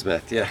back to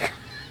Innsmouth. Yeah.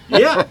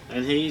 Yeah.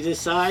 And he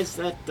decides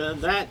that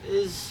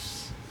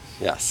Yes.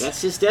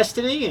 that's his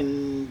destiny,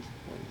 and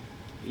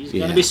he's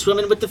going to be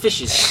swimming with the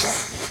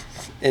fishes.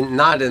 And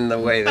not in the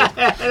way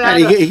that.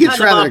 And he gets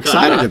rather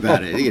excited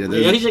about it.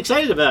 Yeah, he's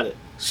excited about it.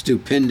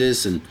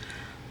 Stupendous and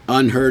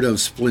unheard of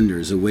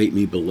splendors await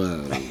me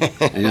below,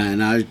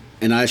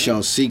 and I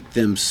shall seek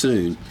them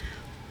soon.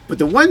 But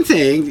the one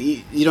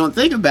thing you don't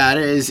think about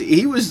it is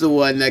he was the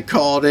one that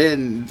called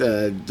in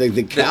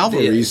the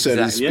cavalry, so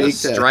to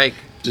speak,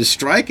 to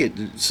strike it.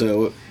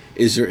 So,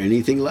 is there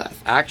anything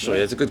left? Actually,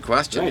 it's a good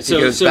question. Right. If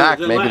he goes back,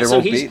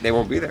 maybe they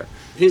won't be there.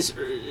 His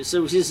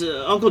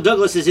Uncle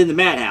Douglas is in the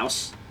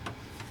madhouse,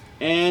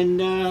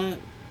 and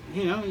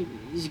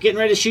he's getting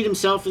ready to shoot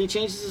himself, and he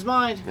changes his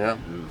mind. Yeah.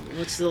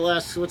 What's the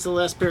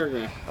last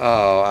paragraph?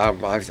 Oh,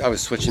 I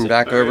was switching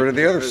back over to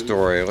the other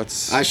story.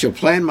 I shall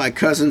plan my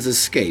cousin's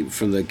escape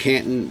from the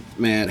Canton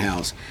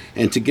madhouse,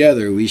 and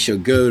together we shall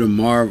go to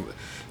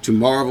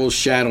Marvel's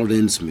shadowed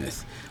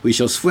Innsmouth. We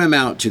shall swim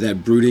out to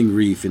that brooding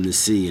reef in the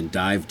sea and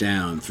dive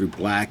down through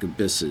black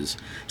abysses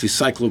to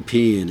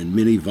Cyclopean and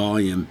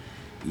many-volume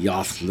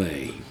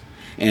Yathley.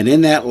 And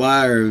in that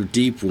lyre of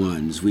deep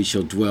ones we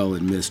shall dwell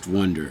in mist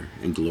wonder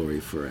and glory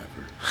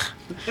forever.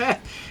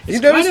 It's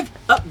kind of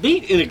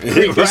upbeat in a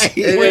creepy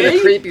way. In a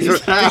creepy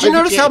sort of, did you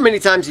notice how many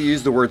times he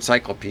used the word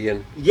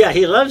cyclopean? Yeah,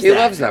 he loves that. He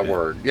loves that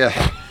word.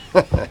 Yeah.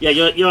 Yeah,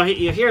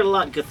 you hear it a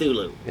lot in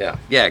Cthulhu. Yeah.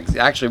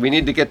 Actually, we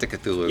need to get to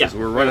Cthulhu because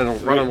we're running a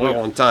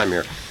little on time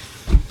here.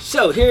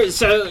 So he's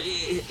the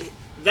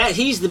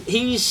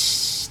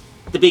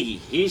biggie.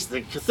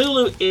 The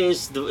Cthulhu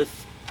is the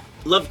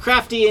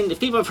Lovecraftian. If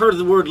people have heard of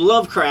the word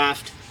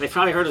Lovecraft, they've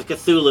probably heard of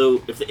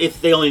Cthulhu.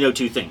 If they only know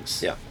two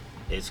things,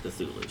 it's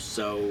Cthulhu.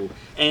 So,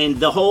 and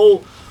the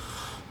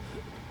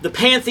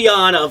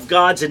pantheon of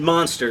gods and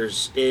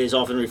monsters is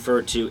often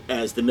referred to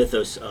as the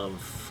mythos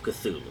of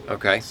Cthulhu.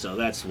 Okay. So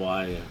that's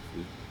why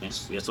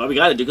we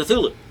got to do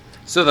Cthulhu.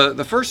 So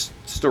the first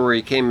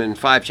story came in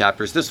 5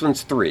 chapters. This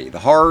one's 3. The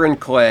Horror in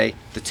Clay,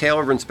 The Tale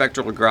of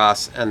Inspector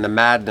Legrasse, and The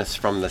Madness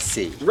from the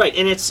Sea. Right,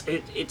 and it's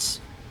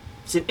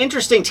an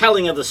interesting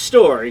telling of the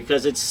story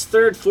because it's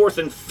 3rd, 4th,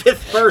 and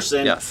 5th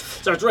person. Yes.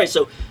 So it's right.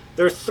 So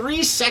there are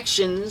 3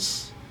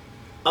 sections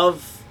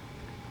of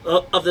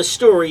the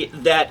story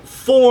that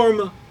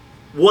form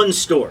one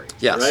story.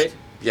 Yes. Right?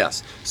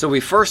 Yes. So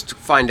we first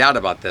find out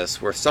about this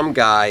where some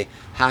guy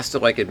has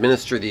to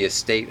administer the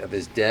estate of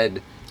his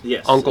dead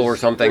uncle or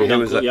something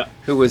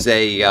who was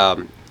a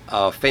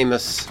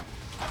famous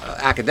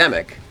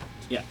academic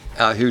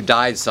who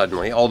died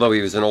suddenly, although he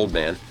was an old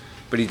man,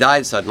 but he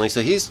died suddenly.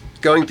 So he's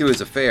going through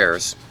his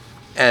affairs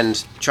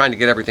and trying to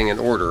get everything in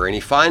order, and he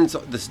finds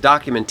this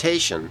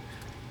documentation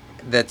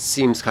that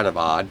seems kind of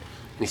odd,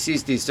 and he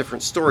sees these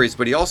different stories,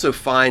 but he also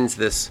finds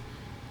this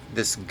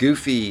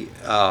goofy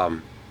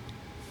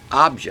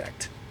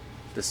object,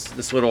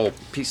 this little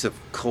piece of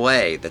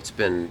clay that's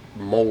been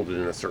molded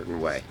in a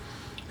certain way.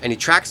 And he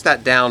tracks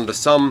that down to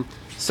some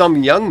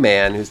young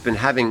man who's been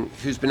having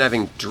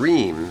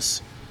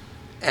dreams,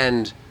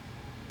 and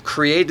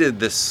created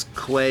this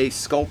clay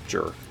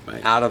sculpture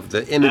out of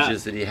the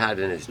images that he had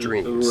in his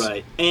dreams.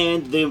 Right.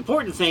 And the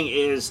important thing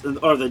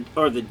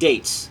are the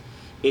dates.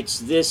 It's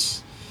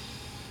this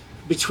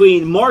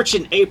between March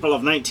and April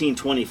of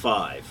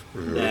 1925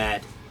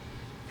 that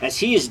as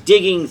he is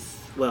digging.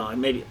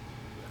 Maybe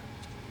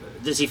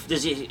does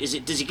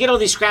he get all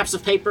these scraps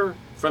of paper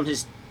from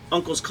his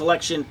uncle's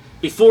collection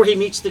before he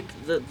meets the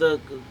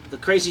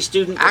crazy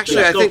student?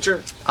 Actually,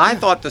 I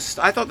thought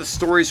the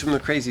stories from the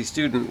crazy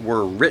student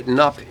were written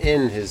up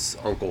in his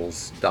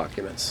uncle's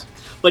documents.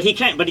 But he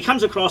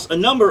comes across a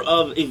number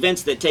of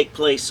events that take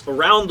place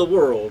around the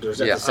world. Or is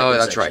that the second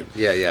that's section? right.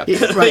 Yeah.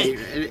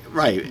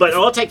 Right. But it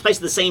all take place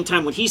at the same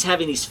time when he's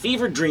having these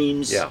fevered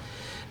dreams. Yeah.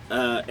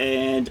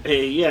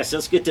 Yes,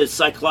 let's get to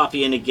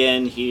Cyclopean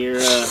again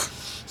here.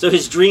 So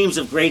his dreams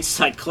of great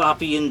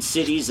Cyclopean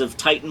cities of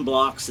Titan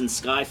blocks and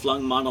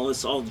sky-flung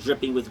monoliths, all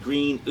dripping with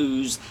green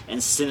ooze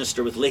and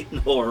sinister with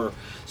latent horror.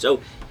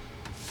 So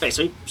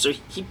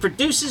he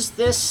produces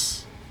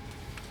this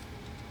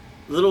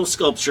little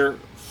sculpture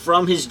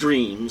from his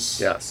dreams.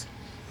 Yes.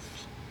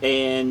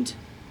 And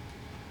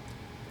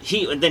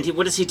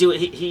what does he do?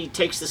 He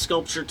takes the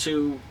sculpture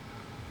to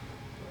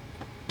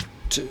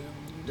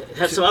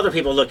have some other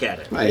people look at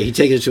it. Right, he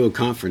takes it to a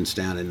conference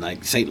down in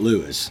like St.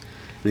 Louis,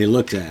 and he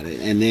looked at it,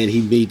 and then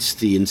he meets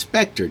the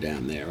inspector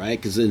down there, right?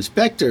 Because the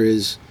inspector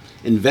is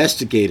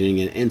investigating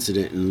an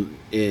incident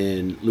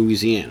in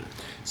Louisiana.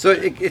 So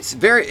it's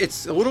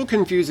a little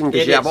confusing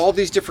because you have all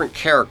these different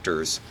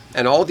characters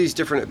and all these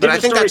different. But I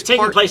think that's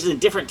taking places in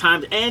different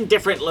times and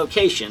different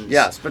locations.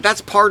 Yes, but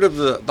that's part of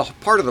the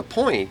part of the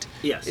point.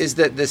 Yes. Is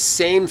that the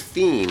same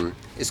theme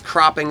is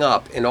cropping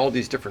up in all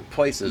these different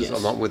places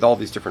with all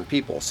these different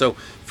people. So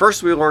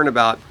first we learn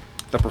about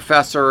the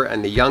professor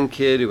and the young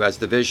kid who has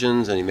the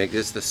visions, and he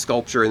makes this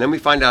sculpture, and then we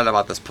find out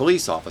about this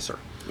police officer.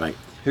 Right.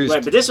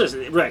 Right, but this is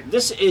in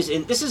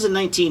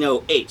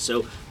 1908.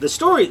 So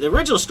the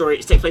original story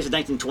takes place in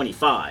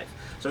 1925.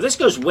 So this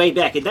goes way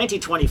back. In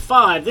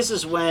 1925, this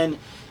is when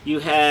you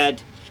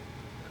had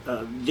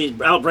the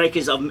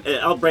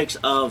outbreaks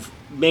of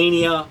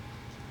mania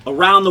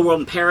around the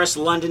world in Paris,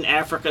 London,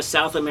 Africa,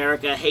 South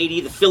America,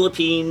 Haiti, the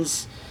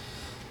Philippines.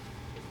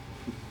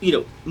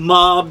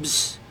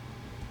 Mobs,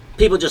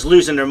 people just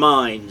losing their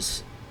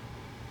minds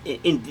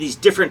in these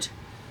different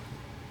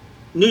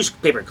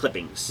newspaper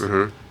clippings.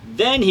 Mm-hmm.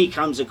 Then he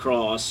comes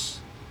across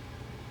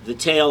the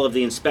tale of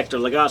the Inspector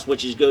Lagos,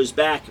 which goes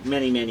back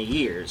many, many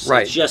years.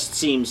 Right. It just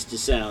seems to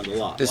sound a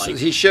lot like...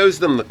 He shows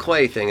them the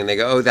clay thing, and they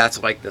go, oh,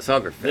 that's like this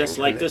other thing. That's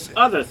like this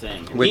other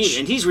thing.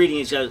 And he's reading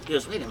it, and he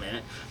goes, wait a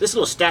minute, this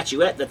little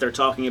statuette that they're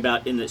talking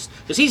about in this...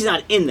 Because he's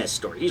not in this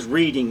story. He's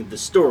reading the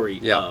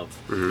story of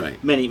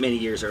many, many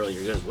years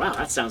earlier. He goes, wow,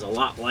 that sounds a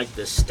lot like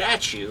this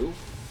statue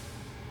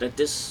that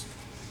this...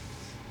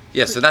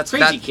 Yeah, so that's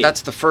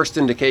the first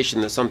indication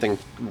that something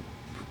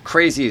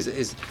crazy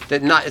is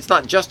that it's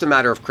not just a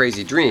matter of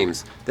crazy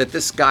dreams, that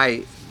this guy,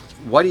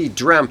 what he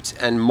dreamt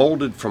and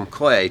molded from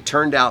clay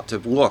turned out to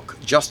look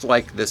just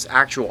like this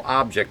actual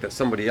object that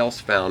somebody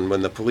else found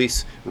when the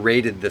police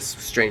raided this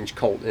strange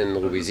cult in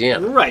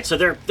Louisiana. Right, so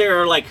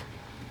there are like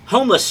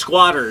homeless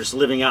squatters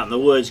living out in the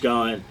woods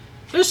going,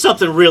 there's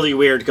something really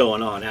weird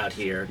going on out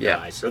here, guys.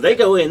 Yeah. So they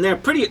go in there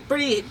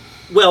pretty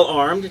well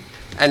armed.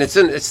 And it's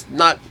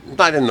not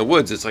in the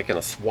woods. It's like in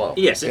a swamp.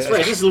 Yes, it's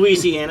right. This is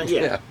Louisiana.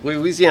 Yeah,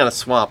 Louisiana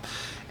swamp,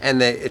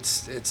 and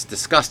it's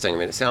disgusting. I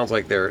mean, it sounds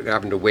like they're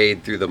having to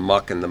wade through the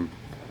muck and the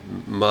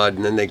mud,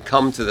 and then they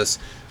come to this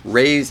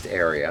raised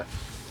area,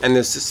 and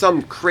there's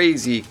some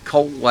crazy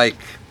cult-like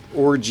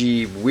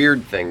orgy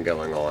weird thing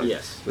going on.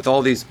 Yes, with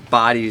all these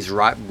bodies,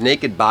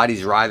 naked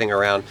bodies writhing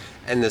around,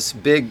 and this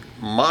big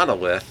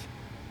monolith.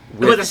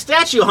 With a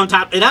statue on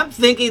top, and I'm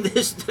thinking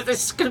this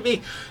is going to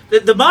be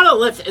the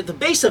monolith. At the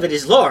base of it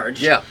is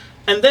large, and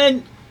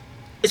then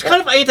it's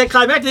kind of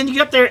anticlimactic. Then you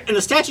get up there, and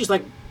the statue's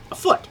like a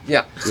foot.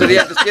 Yeah, so you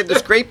have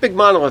this great big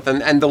monolith,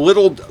 and the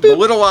little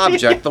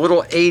object, the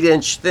little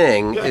 8-inch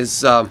thing,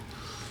 is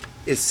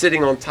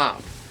sitting on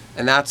top,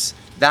 and that's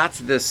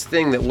this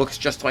thing that looks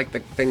just like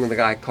the thing the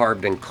guy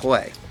carved in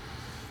clay.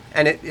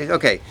 And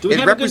Do we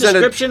have a good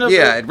description of it?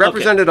 Yeah, it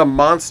represented a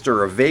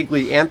monster of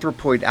vaguely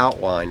anthropoid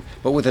outline,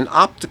 but with an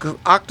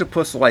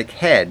octopus-like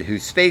head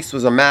whose face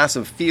was a mass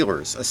of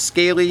feelers, a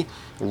scaly,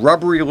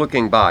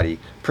 rubbery-looking body,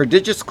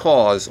 prodigious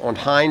claws on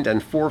hind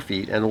and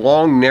forefeet, and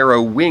long,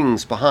 narrow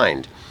wings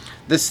behind.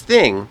 This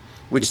thing,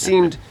 which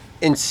seemed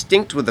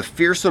instinct with a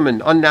fearsome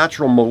and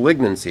unnatural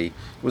malignancy,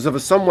 was of a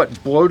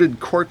somewhat bloated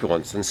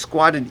corpulence and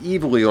squatted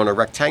evilly on a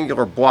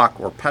rectangular block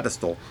or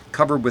pedestal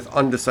covered with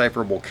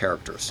undecipherable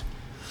characters.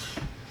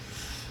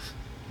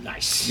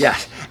 Nice. Yeah,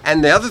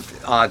 and the other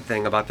odd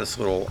thing about this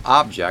little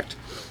object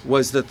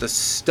was that the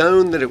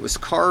stone that it was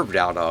carved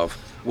out of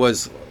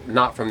was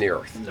not from the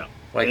earth. No.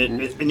 Like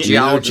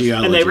geology.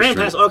 And they ran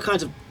past all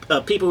kinds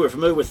of people who were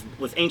familiar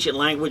with ancient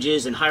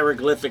languages and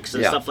hieroglyphics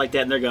and stuff like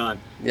that, and they're going,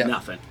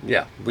 nothing.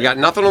 Yeah, we got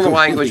nothing on the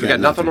language, we got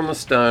nothing on the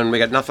stone, we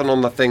got nothing on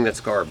the thing that's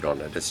carved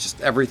on it. It's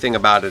just everything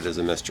about it is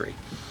a mystery.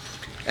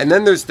 And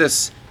then there's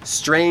this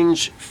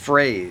strange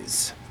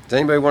phrase. Does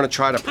anybody want to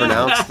try to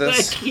pronounce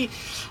this?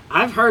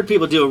 I've heard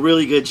people do a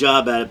really good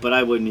job at it, but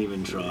I wouldn't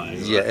even try.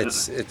 Yeah,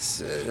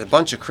 it's a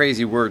bunch of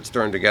crazy words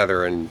thrown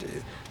together, and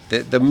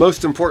the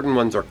most important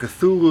ones are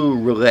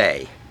Cthulhu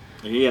Relay.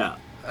 Yeah.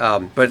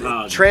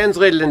 But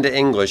translated into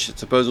English, it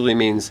supposedly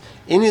means,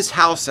 in his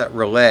house at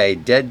Relay,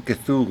 dead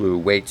Cthulhu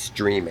waits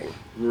dreaming.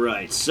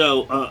 Right.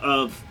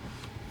 So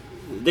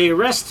they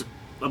arrest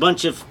a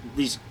bunch of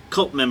these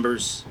cult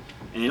members,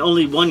 and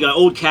only one guy,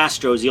 old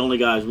Castro, is the only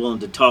guy who's willing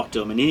to talk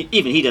to him, and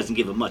even he doesn't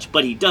give him much,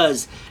 but he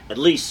does at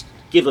least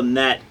give him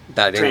that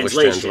English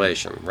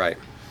translation, right?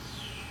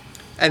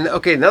 And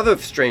another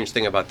strange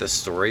thing about this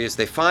story is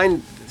they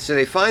find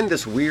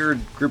this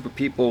weird group of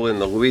people in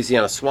the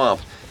Louisiana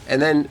swamp,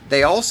 and then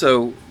they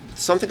also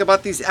something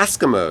about these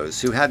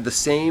Eskimos who had the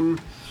same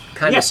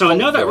kind of. So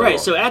another right.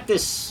 So at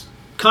this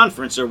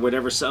conference or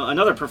whatever, so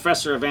another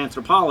professor of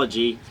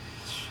anthropology,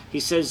 he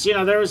says,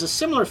 there was a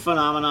similar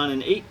phenomenon in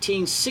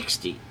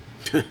 1860.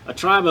 A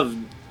tribe of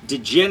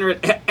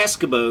degenerate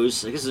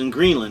Eskimos, I guess it's in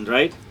Greenland,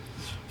 right?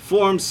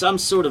 Formed some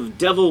sort of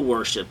devil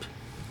worship.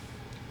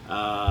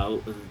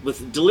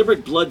 with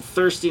deliberate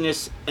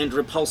bloodthirstiness and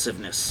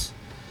repulsiveness.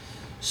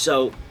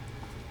 So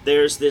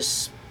there's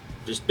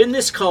been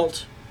this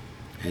cult.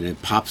 And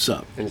it pops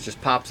up. And it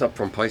just pops up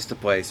from place to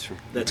place.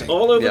 That's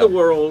all over the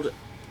world.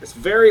 It's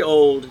very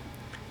old.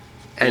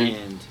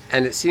 And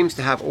it seems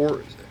to have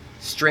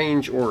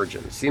strange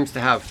origins. It seems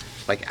to have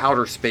like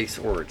outer space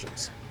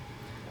origins.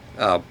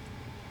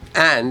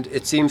 And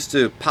it seems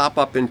to pop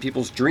up in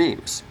people's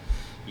dreams.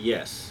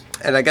 Yes.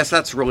 And I guess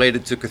that's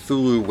related to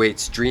Cthulhu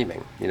waits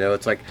dreaming. You know,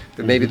 it's like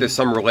maybe there's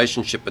some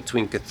relationship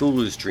between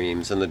Cthulhu's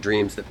dreams and the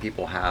dreams that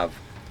people have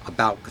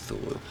about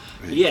Cthulhu.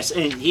 Right. Yes,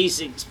 and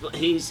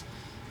he's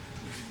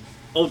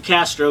old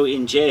Castro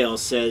in jail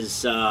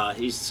says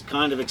he's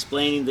kind of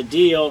explaining the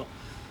deal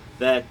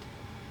that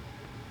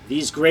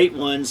these great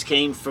ones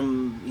came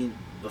from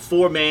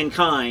before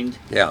mankind.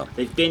 Yeah.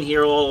 They've been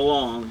here all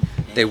along.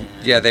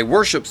 They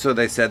worship, so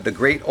they said, the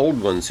great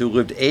old ones who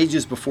lived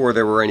ages before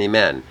there were any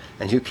men,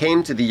 and who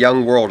came to the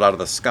young world out of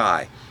the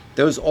sky.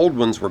 Those old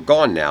ones were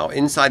gone now,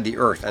 inside the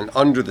earth and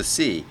under the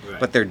sea, right.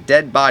 But their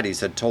dead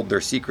bodies had told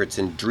their secrets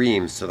in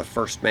dreams to the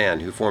first man,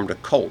 who formed a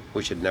cult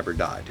which had never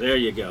died. There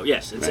you go.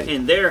 Yes, right.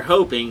 And they're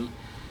hoping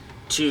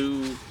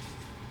to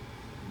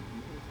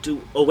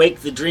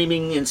awake the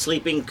dreaming and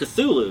sleeping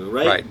Cthulhu,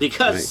 right?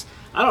 Because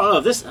I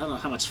don't know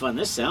how much fun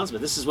this sounds,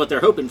 but this is what they're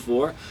hoping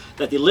for: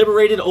 that the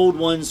liberated old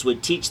ones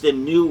would teach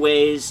them new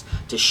ways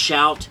to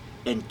shout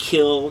and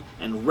kill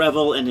and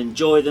revel and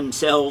enjoy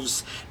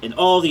themselves, and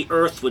all the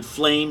earth would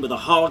flame with a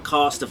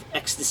holocaust of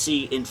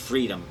ecstasy and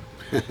freedom.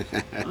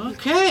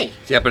 Okay.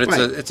 Yeah, but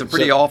it's a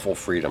pretty awful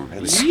freedom.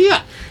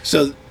 Yeah.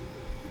 So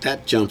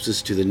that jumps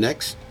us to the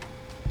next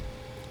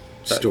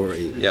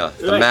story. Yeah,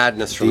 the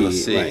madness from the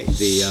sea. Right,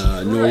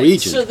 the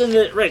Norwegian. So then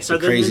the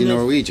crazy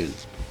Norwegian.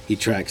 He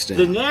tracks down.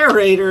 The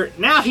narrator,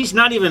 now he's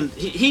not even,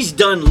 he's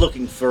done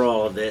looking for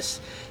all of this.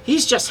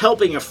 He's just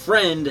helping a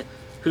friend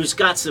who's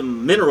got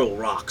some mineral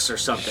rocks or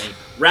something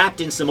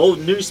wrapped in some old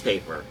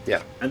newspaper.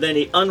 Yeah. And then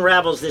he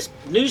unravels this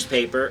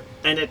newspaper,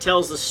 and it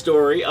tells the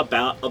story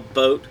about a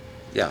boat.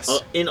 Yes.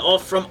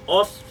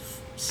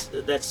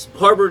 That's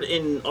harbored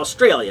in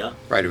Australia.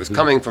 Right. It was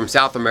coming from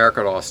South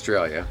America to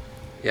Australia.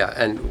 Yeah,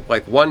 and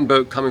like one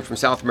boat coming from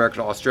South America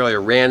to Australia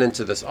ran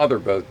into this other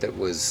boat that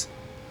was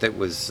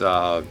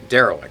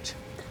derelict,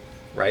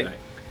 right?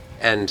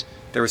 And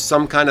there was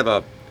some kind of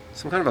a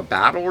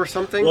battle or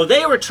something. Well,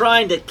 they were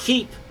trying to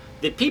keep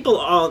the people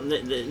on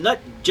the nut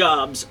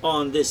jobs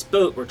on this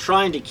boat were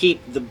trying to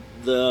keep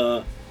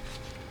the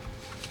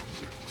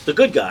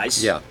good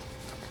guys. Yeah.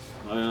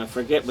 I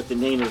forget what the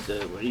name of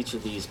each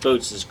of these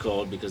boats is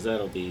called, because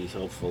that'll be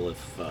helpful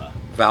if.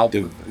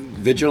 The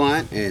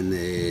Vigilant and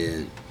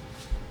the.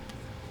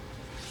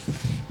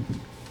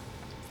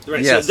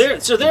 Right.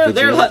 Yes. So they're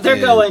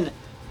going.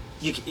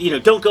 You know,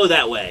 don't go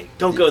that way.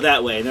 Don't go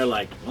that way. And they're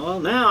like, well,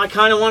 now I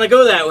kind of want to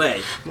go that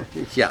way.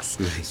 Yes.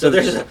 So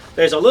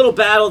there's a little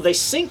battle. They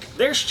sink.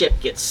 Their ship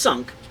gets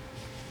sunk.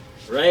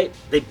 Right.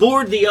 They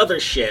board the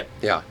other ship.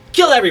 Yeah.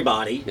 Kill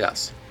everybody.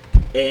 Yes.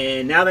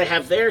 And now they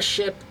have their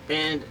ship.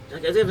 And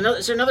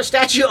is there another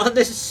statue on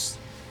this?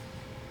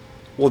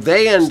 Well,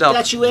 they end up.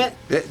 Statuette?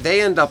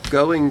 They end up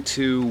going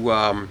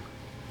to.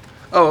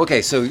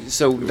 Okay. So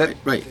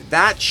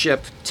that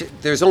ship.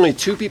 There's only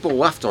two people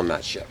left on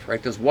that ship,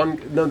 right? There's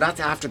one. No, that's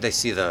after they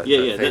see the.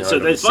 Yeah. So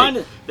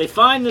they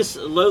find this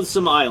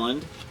loathsome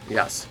island.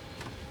 Yes.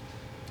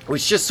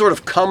 Which just sort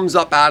of comes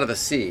up out of the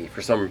sea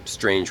for some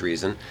strange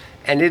reason,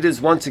 and it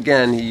is once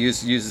again he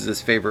uses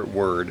his favorite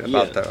word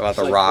about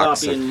the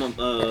rocks. And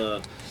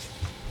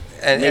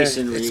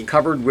masonry. It's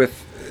covered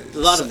with a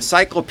lot of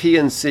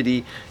Cyclopean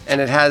city,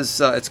 and it has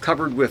it's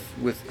covered with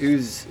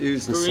ooze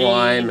and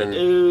slime and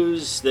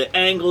ooze. The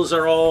angles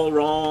are all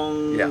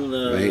wrong. Yeah,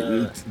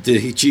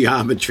 the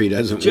geometry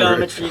doesn't work.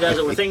 Geometry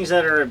doesn't work. Things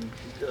that are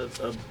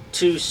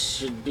obtuse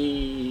should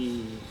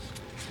be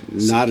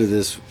not of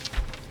this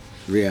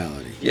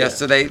reality. Yeah.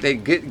 So they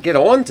get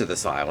onto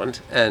this island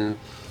and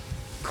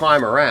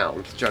climb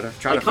around, try to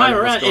climb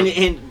around,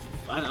 and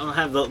I don't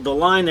have the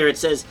line there. It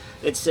says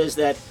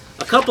that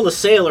a couple of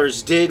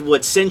sailors did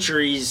what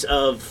centuries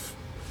of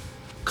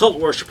cult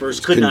worshippers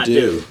could not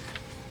do.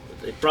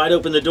 They pried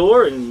open the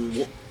door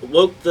and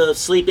woke the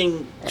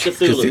sleeping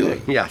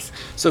Cthulhu. Yes.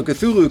 So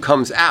Cthulhu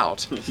comes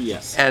out.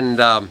 Yes. And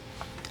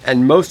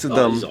most of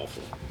them. He's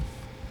awful.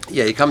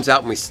 Yeah, he comes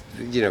out and we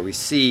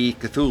see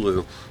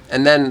Cthulhu,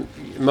 and then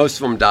most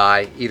of them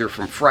die either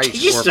from fright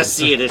or just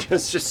seeing it.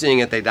 Just seeing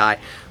it, they die.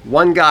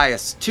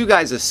 Two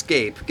guys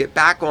escape, get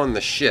back on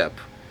the ship,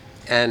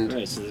 and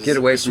get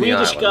away from the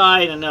island. Swedish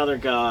guy and another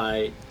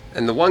guy.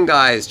 And the one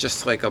guy is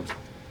just like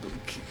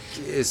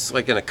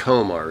in a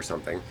coma or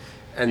something,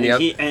 and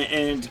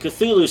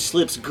Cthulhu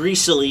slips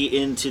greasily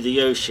into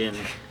the ocean,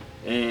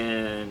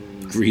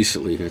 and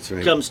greasily, that's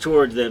right. Comes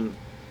toward them,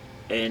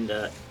 and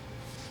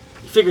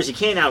he figures he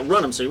can't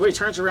outrun him, so he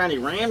turns around, he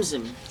rams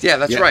him. Yeah,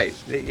 that's right.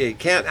 He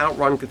can't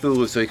outrun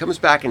Cthulhu, so he comes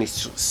back and he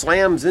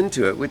slams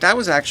into it. That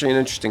was actually an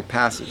interesting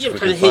passage. Yeah,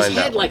 because his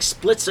head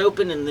splits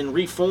open and then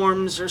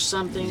reforms or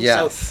something.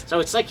 Yes. So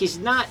it's like he's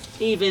not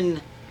even.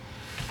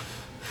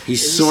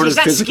 He's sort of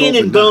not physical, skin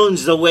and but not.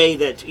 bones the way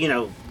that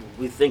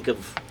we think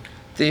of.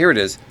 See, here it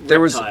is. There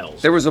was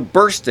a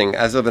bursting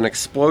as of an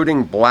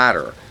exploding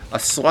bladder, a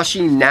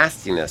slushy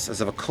nastiness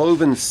as of a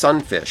cloven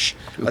sunfish,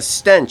 a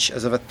stench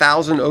as of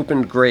 1,000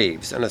 opened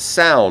graves, and a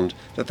sound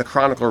that the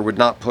chronicler would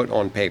not put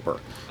on paper.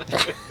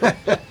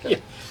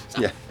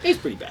 Yeah, it's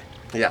pretty bad.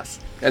 Yes,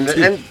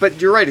 but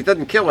you're right. It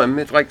doesn't kill him.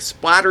 It like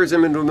splatters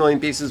him into a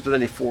million pieces, but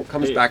then he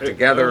comes back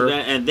together,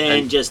 and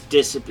then just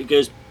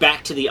goes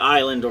back to the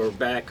island or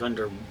back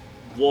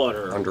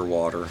underwater.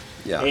 Underwater,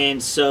 yeah.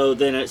 And so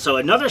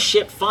another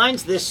ship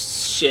finds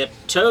this ship,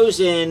 tows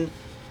in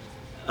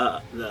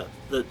the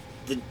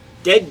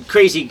dead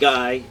crazy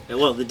guy.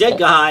 Well, the dead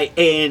guy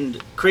and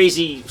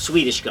crazy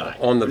Swedish guy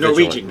on the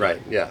Norwegian guy.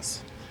 Right?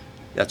 Yes,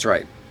 that's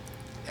right.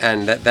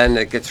 And then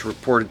it gets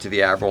reported to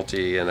the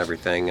Admiralty and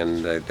everything,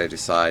 and they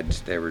decide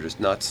they were just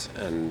nuts.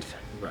 And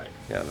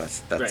yeah,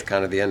 that's right.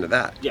 Kind of the end of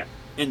that. Yeah,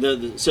 and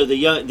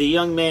the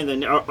young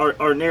man,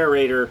 our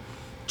narrator,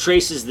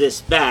 traces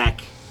this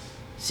back,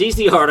 sees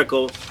the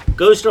article,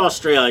 goes to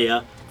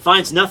Australia,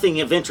 finds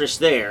nothing of interest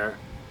there,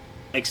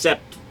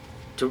 except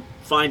to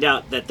find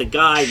out that the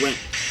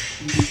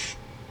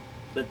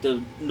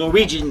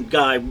Norwegian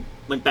guy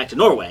went back to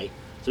Norway.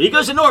 So he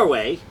goes to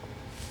Norway.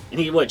 And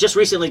he just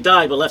recently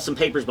died, but left some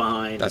papers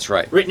behind. That's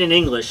right. Written in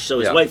English, so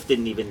his wife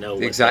didn't even know.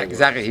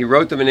 Exactly. He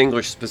wrote them in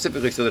English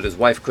specifically so that his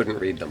wife couldn't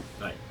read them.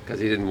 Right. Because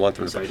he didn't want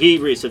them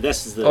to. So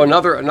this is the. Oh,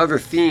 another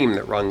theme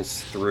that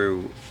runs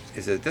through.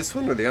 Is it this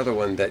one or the other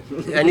one? That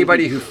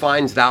anybody who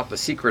finds out the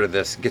secret of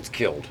this gets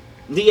killed.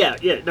 Yeah.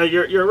 No,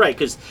 you're right,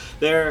 because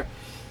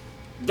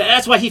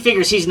that's why he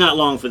figures he's not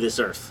long for this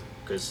earth,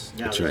 because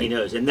now he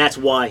knows, and that's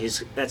why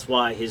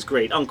his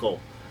great uncle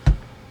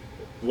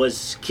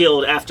was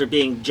killed after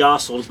being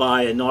jostled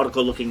by a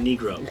nautical-looking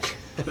Negro.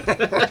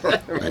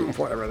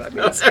 Whatever that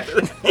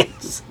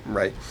means.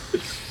 Right.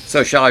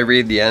 So shall I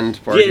read the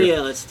end part?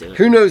 Yeah, let's do it.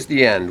 Who knows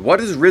the end? What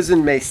has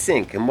risen may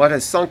sink, and what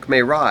has sunk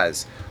may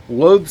rise.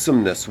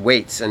 Loathsomeness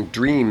waits and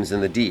dreams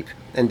in the deep,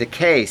 and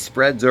decay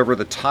spreads over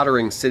the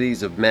tottering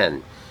cities of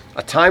men.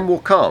 A time will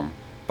come,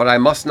 but I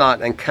must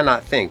not and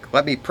cannot think.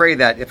 Let me pray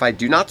that, if I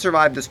do not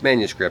survive this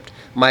manuscript,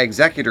 my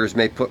executors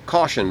may put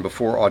caution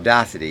before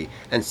audacity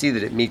and see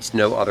that it meets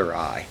no other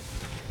eye.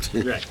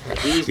 Right.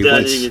 He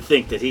doesn't even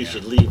think that he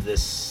should leave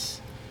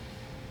this.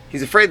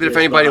 He's afraid that if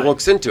anybody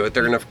looks into it,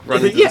 they're going to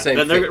run into the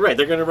same thing. Right.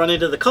 They're going to run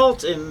into the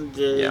cult, and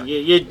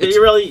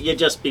you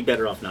just be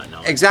better off not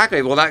knowing.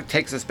 Exactly. Well, that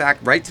takes us back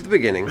right to the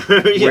beginning,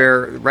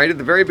 where right at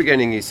the very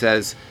beginning he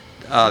says,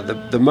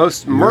 the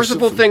most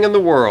merciful thing in the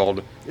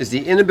world is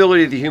the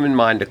inability of the human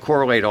mind to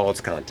correlate all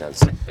its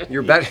contents.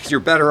 You're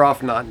better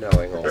off not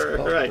knowing all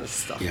this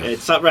stuff. Yeah.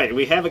 It's not right.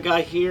 We have a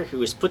guy here who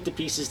has put the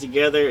pieces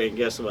together, and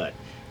guess what?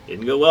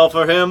 Didn't go well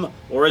for him,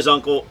 or his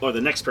uncle, or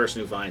the next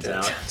person who finds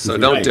out. So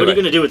don't do it. What are you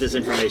going to do with this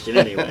information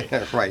anyway?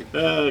 Right.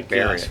 Oh,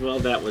 gosh. Well,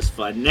 that was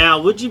fun. Now,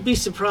 would you be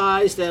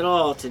surprised at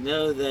all to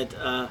know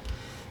that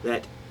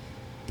that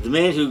the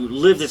man who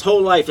lived his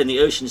whole life in the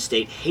ocean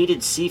state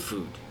hated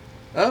seafood?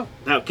 Oh.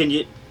 Now,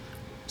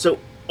 so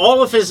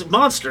all of his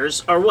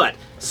monsters are what?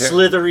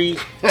 Slithery,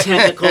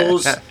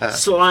 tentacles,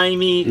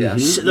 slimy.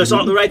 Yes. There's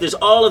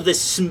all of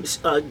this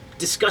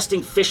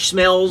disgusting fish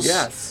smells.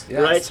 Yes.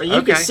 Right? So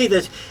you can see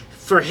that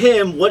for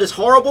him, what is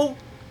horrible?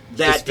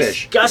 That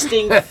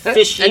disgusting,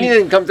 fishy...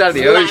 Anything that comes out of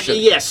the ocean.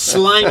 Yes,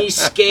 slimy,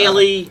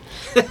 scaly...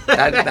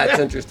 That's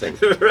interesting.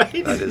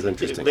 Right? That is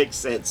interesting. It makes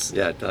sense.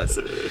 Yeah, it does.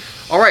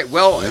 All right.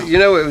 Well,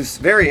 it was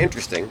very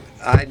interesting.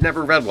 I'd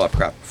never read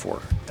Lovecraft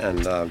before,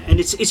 and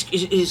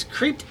it's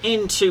creeped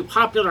into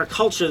popular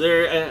culture.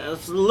 There,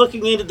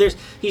 looking into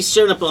he's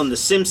shown up on The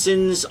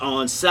Simpsons,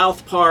 on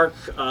South Park.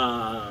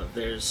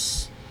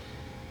 There's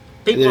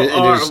people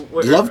there's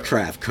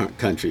Lovecraft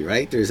Country,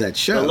 right? There's that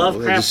show. The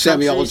Lovecraft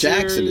Samuel Country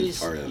Jackson series, is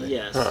part of it.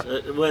 Yes,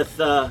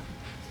 with.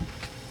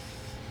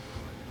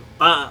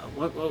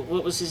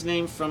 What was his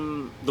name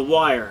from The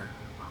Wire?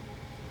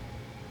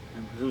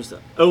 Who's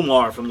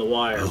Omar from The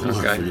Wire? Omar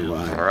from The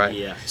Wire. All right.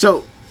 Yeah.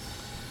 So,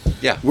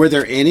 were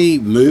there any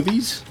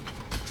movies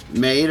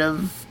made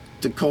of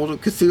the Call of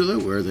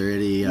Cthulhu? Were there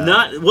any?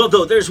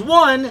 Though there's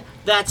one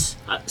that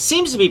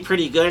seems to be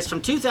pretty good. It's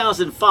from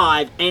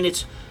 2005, and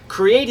it's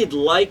created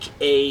like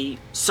a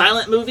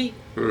silent movie.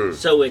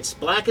 So it's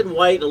black and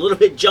white, a little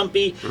bit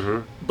jumpy,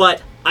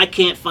 but I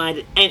can't find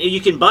it. And you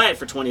can buy it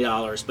for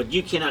 $20, but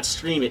you cannot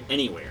stream it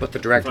anywhere. But the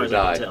director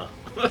died. Of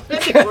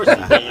course he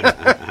did.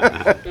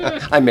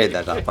 I made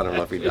that up. I don't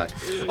know if he died.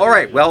 All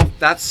right. Well,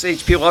 that's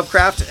HP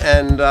Lovecraft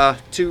and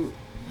two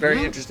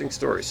very interesting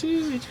stories.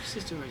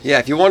 Yeah.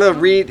 If you want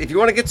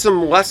to get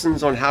some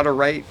lessons on how to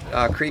write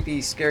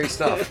creepy, scary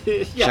stuff,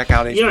 check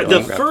out HP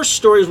Lovecraft. The first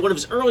story, one of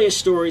his earliest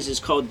stories, is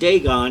called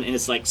Dagon, and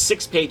it's like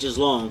 6 pages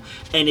long,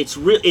 and it's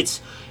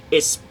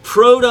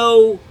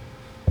proto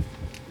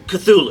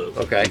Cthulhu.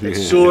 Okay.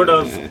 It's sort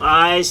of,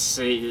 I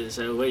see.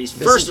 So he's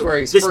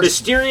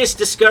mysterious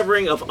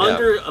discovering of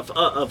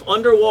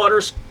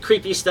underwater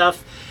creepy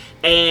stuff,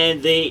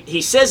 and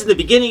he says in the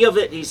beginning of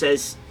it, he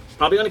says,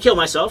 probably going to kill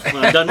myself when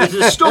I'm done with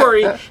this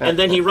story, and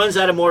then he runs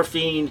out of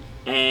morphine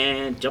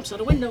and jumps out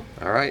a window.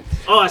 All right.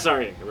 Oh,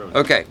 sorry.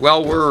 Okay.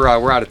 Well, we're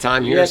out of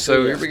time here, Yes,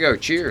 so here we go.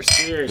 Cheers.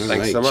 Cheers.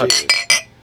 Thanks so much. Cheers.